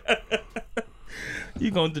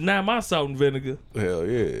 You gonna deny my salt and vinegar? Hell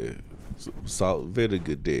yeah, salt and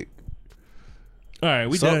vinegar dick. All right,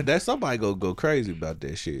 we So, done. that somebody go crazy about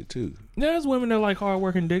that shit too. Yeah, there's women that like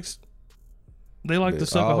hard-working dicks. They like to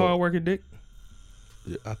suck a hard-working dick.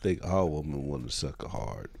 I think all women want to suck a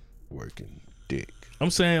hard working dick. I'm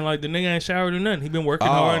saying, like, the nigga ain't showered or nothing. He been working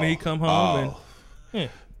hard and he come home and...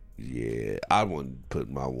 Yeah, I wouldn't put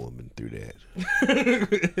my woman through that.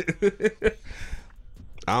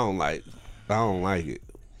 I don't like it.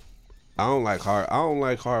 I don't like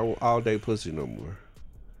hard all day pussy no more.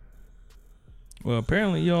 Well,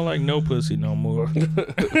 apparently you don't like no pussy no more.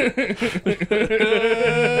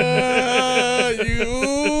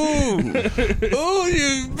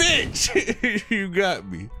 You bitch. You got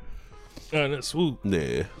me. Oh, that's swoop.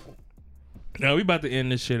 Yeah. Now we about to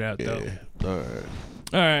end this shit out though. Yeah. All right.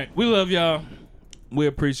 All right, we love y'all. We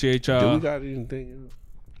appreciate Do y'all. we got anything else?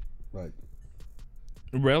 Like,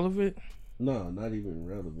 Relevant? no, not even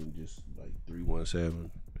relevant. Just like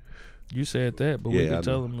 317. You said that, but we Yeah, I can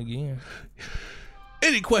tell know. them again.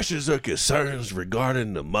 Any questions or concerns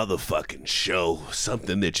regarding the motherfucking show?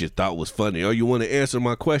 Something that you thought was funny, or you want to answer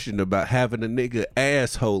my question about having a nigga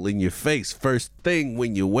asshole in your face first thing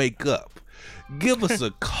when you wake up? Give us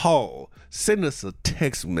a call. Send us a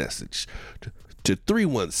text message to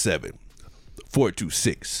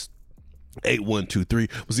 317-426-8123. Once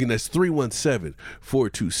again, that's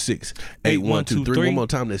 317-426-8123. One more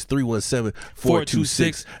time, that's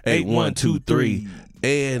 317-426-8123.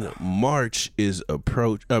 And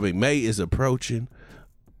May is approaching.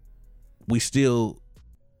 We still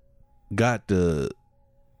got the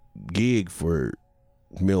gig for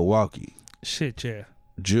Milwaukee, Shit, yeah.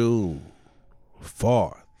 June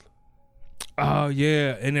 4th. Oh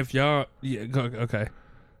yeah, and if y'all, yeah, okay,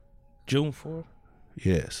 June 4th.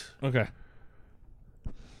 Yes. Okay.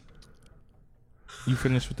 You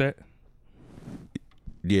finished with that?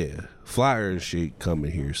 Yeah. Flyer and shit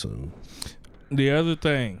coming here soon. The other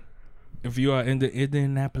thing, if you are in the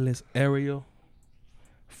Indianapolis area,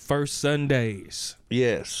 first Sundays.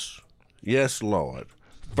 Yes. Yes, Lord.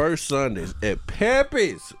 First Sundays at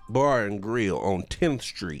Pepe's Bar and Grill on 10th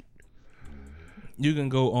Street. You can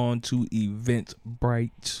go on to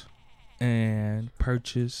Eventbrite and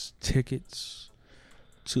purchase tickets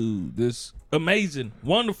to this amazing,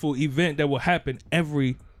 wonderful event that will happen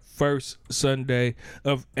every first Sunday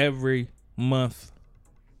of every month.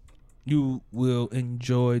 You will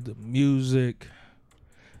enjoy the music.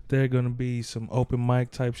 There are going to be some open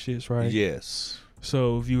mic type shits, right? Yes.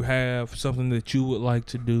 So if you have something that you would like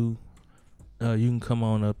to do, you can come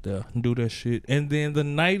on up there and do that shit. And then the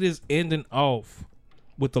night is ending off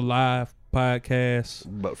with a live podcast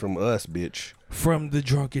But from us, bitch. from the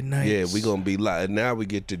Drunken Nights. Yeah, we gonna be live. Now we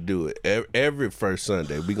get to do it every first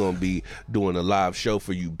Sunday. We gonna be doing a live show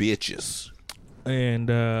for you bitches. And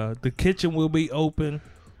the kitchen will be open.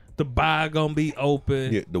 The bar gonna be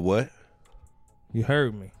open. Yeah, the what? You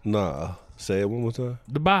heard me. Nah, say it one more time.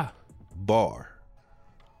 The bar. Bar.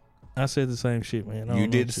 I said the same shit, man. I don't You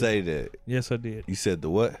know did what say that. Yes, I did. You said the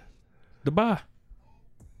what? The bar.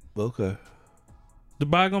 Okay. The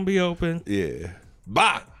bar gonna be open. Yeah.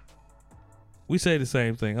 Bye. We say the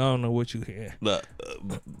same thing. I don't know what you hear. Look,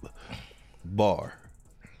 bar.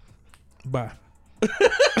 Bar.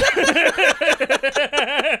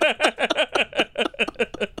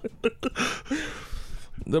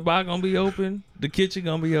 The bar gonna be open. The kitchen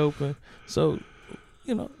gonna be open. So,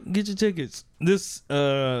 get your tickets. This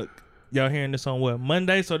y'all hearing this on what?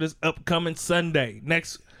 Monday? So this upcoming Sunday.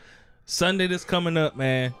 Next Sunday that's coming up,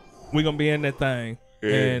 man. We're gonna be in that thing. Yeah,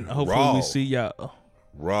 And hopefully raw. we see y'all.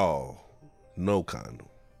 Raw. No condom.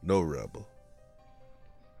 No rubber.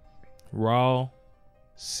 Raw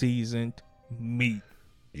seasoned meat.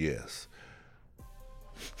 Yes.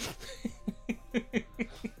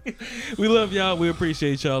 We love y'all. We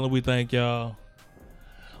appreciate y'all, and we thank y'all.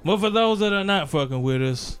 But for those that are not fucking with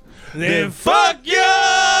us, then fuck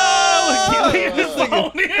y'all! Leave this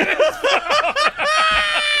on here.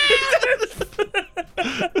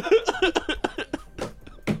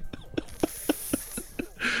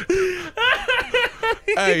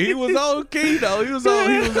 Hey, he was on key though. He was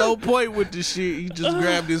on point with the shit. He just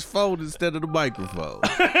grabbed his phone instead of the microphone.